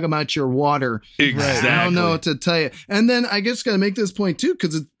not talking about your water. Exactly. I don't know what to tell you. And then I just got to make this point too,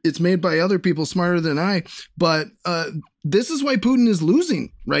 because it's made by other people smarter than I. But this is why Putin is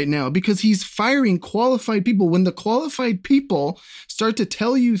losing right now, because he's firing qualified people. When the qualified people start to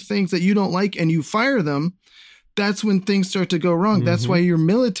tell you things that you don't like and you fire them, that's when things start to go wrong. That's why your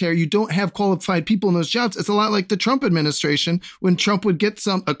military, you don't have qualified people in those jobs. It's a lot like the Trump administration. When Trump would get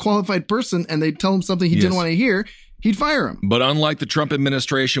a qualified person and they'd tell him something he didn't want to hear, he'd fire him. But unlike the Trump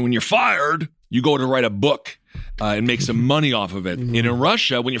administration, when you're fired, you go to write a book and make some money off of it. And in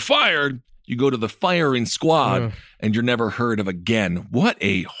Russia, when you're fired, you go to the firing squad and you're never heard of again. What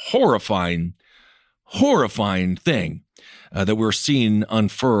a horrifying thing that we're seeing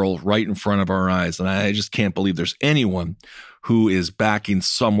unfurl right in front of our eyes. And I just can't believe there's anyone who is backing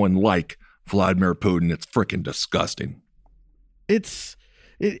someone like Vladimir Putin. It's freaking disgusting. I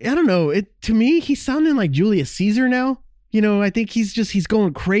don't know. To me, he's sounding like Julius Caesar now. You know, I think he's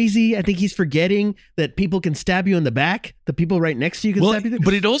going crazy. I think he's forgetting that people can stab you in the back. The people right next to you can stab you.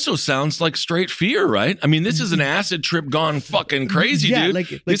 But it also sounds like straight fear, right? I mean, this is an acid trip gone fucking crazy,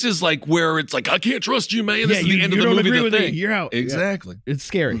 dude. This is like where it's like, I can't trust you, man. This is the end of the movie. The thing. You're out. Exactly. Yeah. It's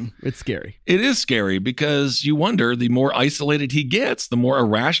scary. It's scary. It is scary because you wonder, the more isolated he gets, the more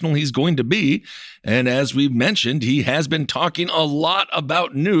irrational he's going to be. And as we've mentioned, he has been talking a lot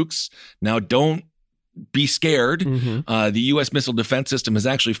about nukes. Now, don't be scared. The U.S. missile defense system is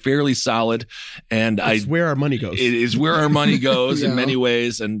actually fairly solid, and it's where our money goes. It is where our money goes in many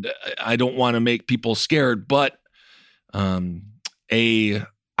ways, and I don't want to make people scared, but a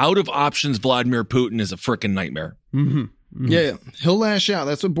out of options Vladimir Putin is a freaking nightmare. Yeah, he'll lash out.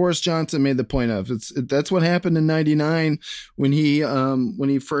 That's what Boris Johnson made the point of. That's what happened in '99 when he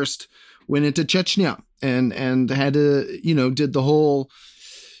first went into Chechnya and had to, did the whole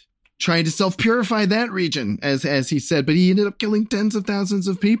trying to self-purify that region, as he said, but he ended up killing tens of thousands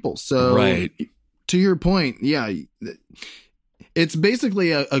of people. So to your point, it's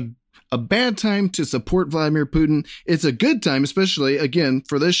basically a bad time to support Vladimir Putin. It's a good time, especially, again,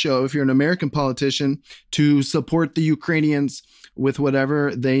 for this show, if you're an American politician, to support the Ukrainians with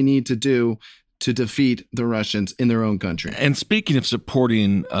whatever they need to do to defeat the Russians in their own country. And speaking of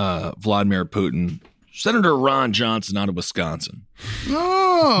supporting Vladimir Putin, Senator Ron Johnson out of Wisconsin.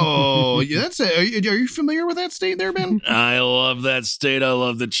 Oh, are you familiar with that state there, Ben? I love that state. I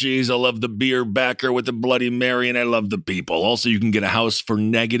love the cheese. I love the beer backer with the Bloody Mary, and I love the people. Also, you can get a house for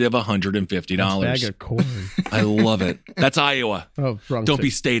negative $150. Bag of corn. I love it. That's Iowa. Oh, wrong Don't be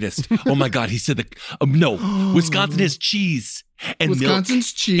statist. Oh my God, he said no. Wisconsin has cheese and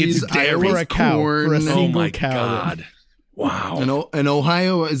Wisconsin's milk. cheese. It's dairy. For a cow. For a single oh my cow. God. Wow. And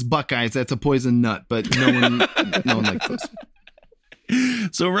Ohio is Buckeyes. That's a poison nut, but no one likes those.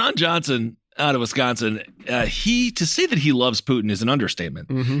 So Ron Johnson, out of Wisconsin. To say that he loves Putin is an understatement.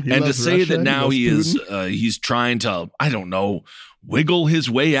 Mm-hmm. And to say Russia, that now Putin. he's trying to, I don't know, wiggle his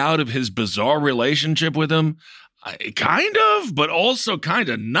way out of his bizarre relationship with him, kind of, but also kind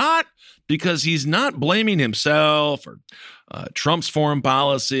of not, because he's not blaming himself or Trump's foreign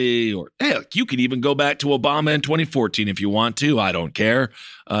policy, or heck, you could even go back to Obama in 2014 if you want to. I don't care.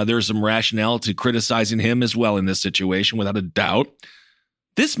 There's some rationale to criticizing him as well in this situation, without a doubt.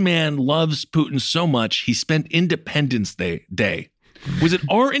 This man loves Putin so much, he spent Independence Day. Was it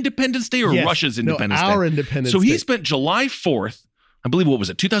our Independence Day or Yes. Russia's No, Independence Day? our Independence So he Day. spent July 4th, I believe, what was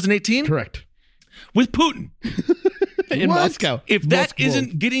it, 2018? Correct. With Putin. In Moscow. If that Moscow.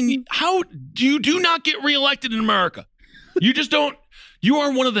 isn't getting, how do you not get reelected in America? You just don't. You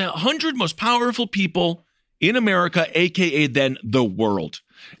are one of the 100 most powerful people in America, aka then the world.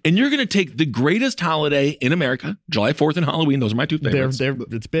 And you're going to take the greatest holiday in America, July 4th and Halloween. Those are my two favorites.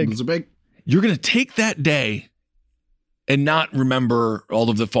 It's big. Those are big. You're going to take that day and not remember all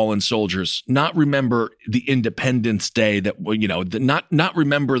of the fallen soldiers, not remember the Independence Day, that, you know, not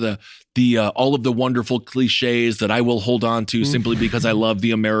remember the all of the wonderful cliches that I will hold on to simply because I love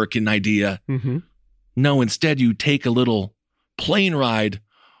the American idea. Mm-hmm. No, instead you take a little plane ride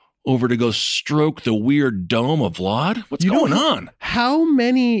over to go stroke the weird dome of Vlad. What's going on? How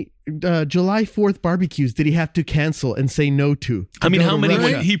many July 4th barbecues did he have to cancel and say no to? I mean, how many?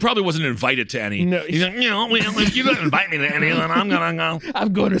 Russia? He probably wasn't invited to any. No. He's like, well, if you don't invite me to any, then I'm going to go.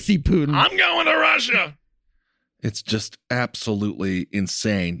 I'm going to see Putin. I'm going to Russia. It's just absolutely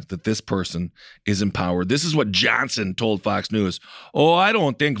insane that this person is empowered. This is what Johnson told Fox News. Oh, I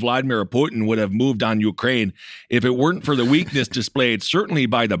don't think Vladimir Putin would have moved on Ukraine if it weren't for the weakness displayed, certainly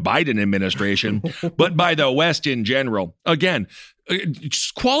by the Biden administration, but by the West in general. Again,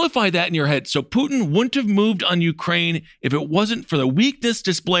 just qualify that in your head. So Putin wouldn't have moved on Ukraine if it wasn't for the weakness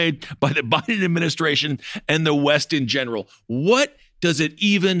displayed by the Biden administration and the West in general. What does it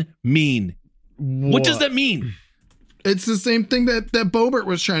even mean? What does that mean? It's the same thing that Boebert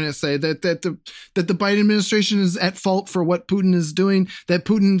was trying to say, that the Biden administration is at fault for what Putin is doing, that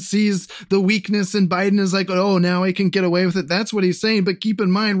Putin sees the weakness and Biden is like, oh, now I can get away with it. That's what he's saying. But keep in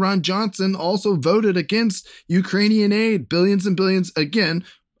mind, Ron Johnson also voted against Ukrainian aid, billions and billions, again,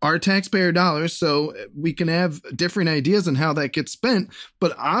 our taxpayer dollars, so we can have different ideas on how that gets spent.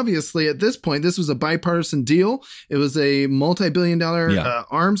 But obviously, at this point, this was a bipartisan deal. It was a multi-billion-dollar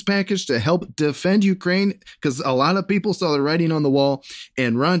arms package to help defend Ukraine, because a lot of people saw the writing on the wall,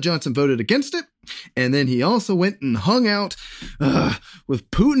 and Ron Johnson voted against it. And then he also went and hung out with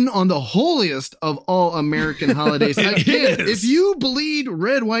Putin on the holiest of all American holidays. Again, if you bleed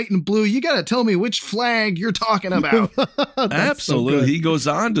red, white, and blue, you got to tell me which flag you're talking about. Absolutely. He goes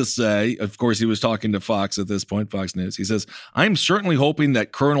on to say, of course, he was talking to Fox at this point, Fox News. He says, I'm certainly hoping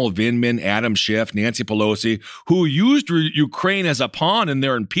that Colonel Vindman, Adam Schiff, Nancy Pelosi, who used Ukraine as a pawn in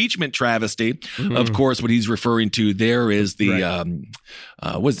their impeachment travesty, of course, what he's referring to there is the,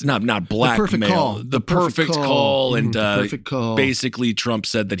 was not blackmail. The perfect call. And perfect call. Basically, Trump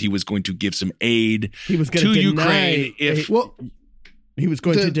said that he was going to give some aid He was going to to Ukraine he was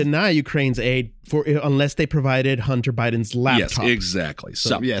going to deny Ukraine's aid unless they provided Hunter Biden's laptop. Yes, exactly.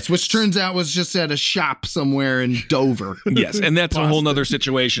 So yes, which turns out was just at a shop somewhere in Dover. Yes, and that's a whole nother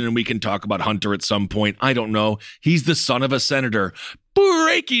situation, and we can talk about Hunter at some point. I don't know. He's the son of a senator.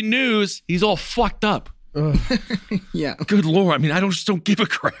 Breaking news, he's all fucked up. Yeah. Good Lord. I mean, I just don't give a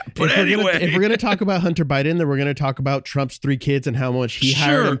crap. But anyway. If we're going to talk about Hunter Biden, then we're going to talk about Trump's 3 kids and how much he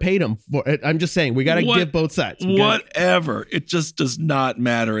hired and paid them for. I'm just saying, we got to give both sides. Whatever. It just does not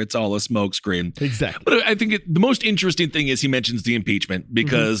matter. It's all a smokescreen. Exactly. But I think the most interesting thing is he mentions the impeachment,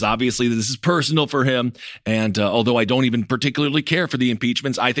 because obviously this is personal for him. And although I don't even particularly care for the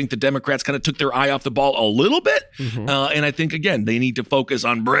impeachments, I think the Democrats kind of took their eye off the ball a little bit. And I think, again, they need to focus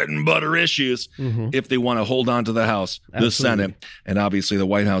on bread and butter issues if they want to hold on to the House, the Senate, and obviously the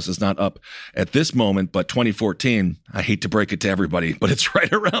White House is not up at this moment, but 2014, I hate to break it to everybody, but it's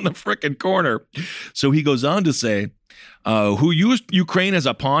right around the frickin' corner. So he goes on to say, who used Ukraine as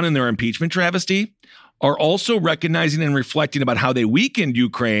a pawn in their impeachment travesty are also recognizing and reflecting about how they weakened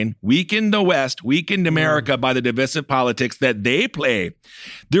Ukraine, weakened the West, weakened America by the divisive politics that they play.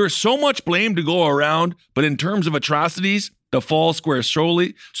 There is so much blame to go around, but in terms of atrocities, the fall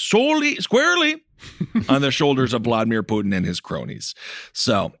squarely on the shoulders of Vladimir Putin and his cronies.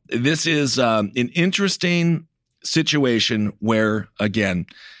 So this is an interesting situation where, again,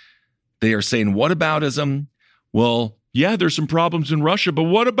 they are saying, whataboutism? Well, yeah, there's some problems in Russia, but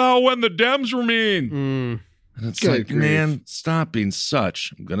what about when the Dems were mean? And it's like, man, stop being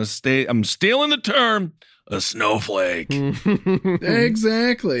such. I'm stealing the term, a snowflake.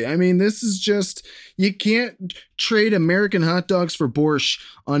 Exactly. I mean, this is just, you can't trade American hot dogs for borscht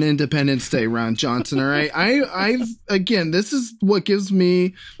on Independence Day, Ron Johnson. All right. Again, this is what gives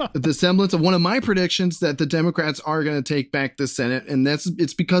me the semblance of one of my predictions that the Democrats are going to take back the Senate. And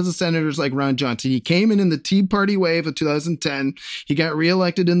it's because of senators like Ron Johnson. He came in the Tea Party wave of 2010. He got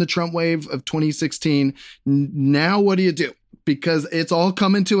reelected in the Trump wave of 2016. Now, what do you do? Because it's all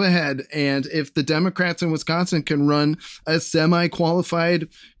coming to a head. And if the Democrats in Wisconsin can run a semi-qualified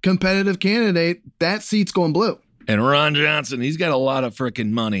competitive candidate, that seat's going blue. And Ron Johnson, he's got a lot of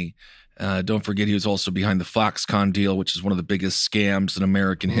freaking money. Don't forget, he was also behind the Foxconn deal, which is one of the biggest scams in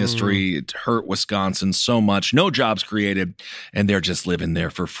American history. It hurt Wisconsin so much. No jobs created, and they're just living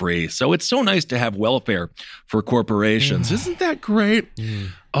there for free. So it's so nice to have welfare for corporations. Isn't that great?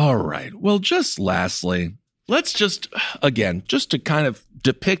 All right. Well, just lastly, let's just to kind of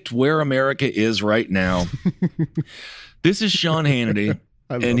depict where America is right now. This is Sean Hannity,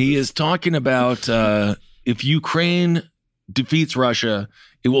 and he is talking about if Ukraine defeats Russia,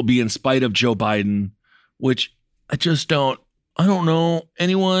 it will be in spite of Joe Biden, which I don't know.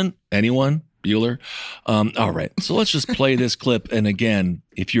 Anyone? Bueller? All right. So let's just play this clip. And again,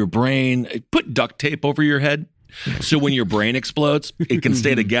 if your brain, put duct tape over your head. So when your brain explodes, it can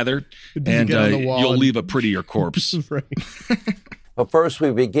stay together, and you'll leave a prettier corpse. Right. But first,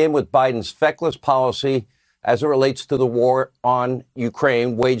 we begin with Biden's feckless policy as it relates to the war on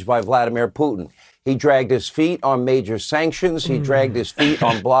Ukraine waged by Vladimir Putin. He dragged his feet on major sanctions. He dragged his feet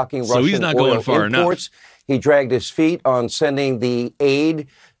on blocking Russian he's not going far imports. Enough. He dragged his feet on sending the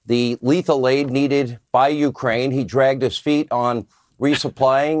lethal aid needed by Ukraine. He dragged his feet on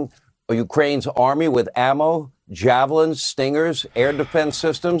resupplying Ukraine's army with ammo, javelins, stingers, air defense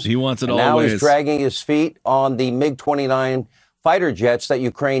systems. He wants it and always. Now he's dragging his feet on the MiG-29 fighter jets that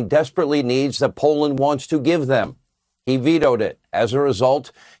Ukraine desperately needs that Poland wants to give them. He vetoed it. As a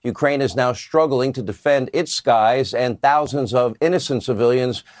result, Ukraine is now struggling to defend its skies, and thousands of innocent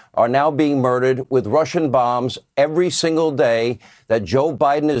civilians are now being murdered with Russian bombs every single day. That Joe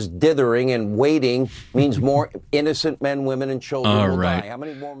Biden is dithering and waiting means more innocent men, women, and children will die. How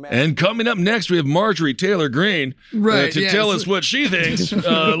many more men? And coming up next, we have Marjorie Taylor Greene to tell us what she thinks,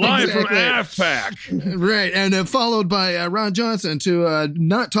 live from AFPAC. Right, and followed by Ron Johnson to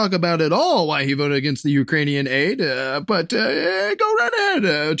not talk about at all why he voted against the Ukrainian aid, but go right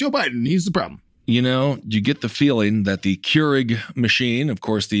ahead. Joe Biden, he's the problem. You know, you get the feeling that the Keurig machine, of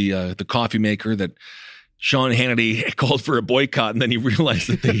course, the coffee maker that Sean Hannity called for a boycott, and then he realized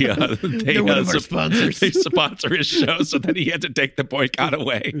that they sponsor his show, so then he had to take the boycott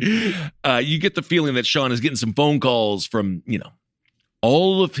away. You get the feeling that Sean is getting some phone calls from,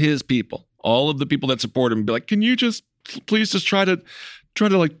 all of his people, all of the people that support him, and be like, can you just please just try to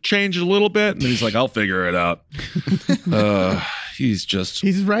like change it a little bit? And then he's like, I'll figure it out.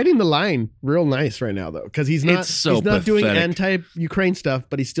 He's writing the line real nice right now, though, because he's not doing anti-Ukraine stuff,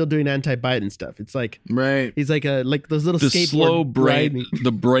 but he's still doing anti-Biden stuff. It's like, right. He's like those little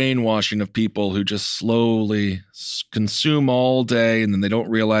the brainwashing of people who just slowly consume all day, and then they don't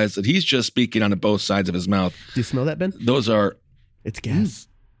realize that he's just speaking on both sides of his mouth. Do you smell that, Ben? It's gas.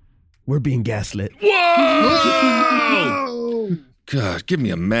 We're being gaslit. Whoa! God, give me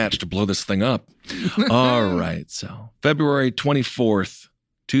a match to blow this thing up. All right. So February 24th,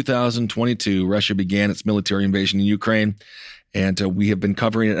 2022, Russia began its military invasion in Ukraine. And we have been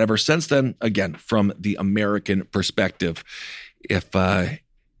covering it ever since then, again, from the American perspective. If,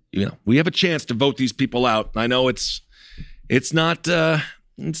 we have a chance to vote these people out. I know it's not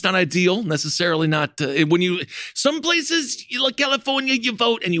ideal, necessarily not. Some places, like California, you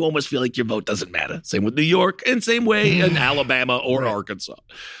vote and you almost feel like your vote doesn't matter. Same with New York, and same way in Alabama or Arkansas.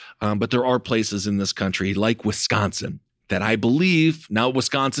 But there are places in this country like Wisconsin that I believe, now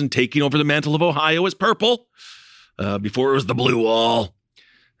Wisconsin taking over the mantle of Ohio is purple. Before it was the blue wall.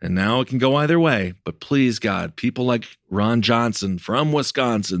 And now it can go either way. But please, God, people like Ron Johnson from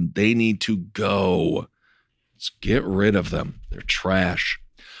Wisconsin, they need to go. Let's get rid of them. They're trash.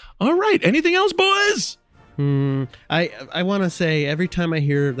 All right. Anything else, boys? I want to say every time I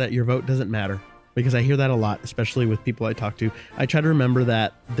hear that your vote doesn't matter, because I hear that a lot, especially with people I talk to, I try to remember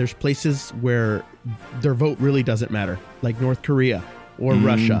that there's places where their vote really doesn't matter, like North Korea or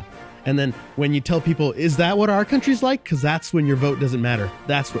Russia. And then when you tell people, is that what our country's like? Because that's when your vote doesn't matter.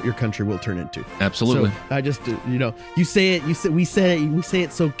 That's what your country will turn into. Absolutely. So I just, we say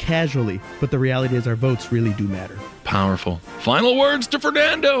it so casually, but the reality is our votes really do matter. Powerful. Final words to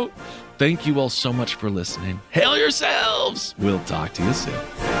Fernando. Thank you all so much for listening. Hail yourselves. We'll talk to you soon.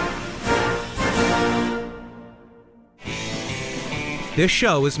 This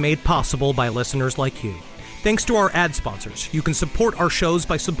show is made possible by listeners like you. Thanks to our ad sponsors, you can support our shows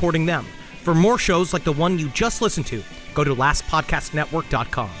by supporting them. For more shows like the one you just listened to, go to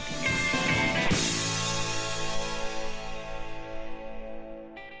lastpodcastnetwork.com.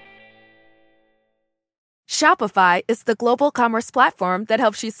 Shopify is the global commerce platform that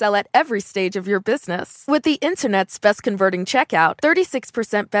helps you sell at every stage of your business. With the internet's best converting checkout,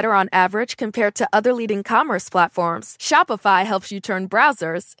 36% better on average compared to other leading commerce platforms, Shopify helps you turn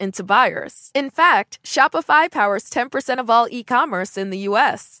browsers into buyers. In fact, Shopify powers 10% of all e-commerce in the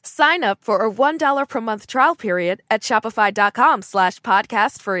U.S. Sign up for a $1 per month trial period at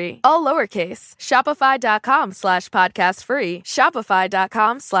shopify.com/podcastfree. All lowercase, shopify.com/podcastfree,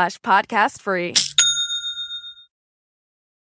 shopify.com/podcastfree.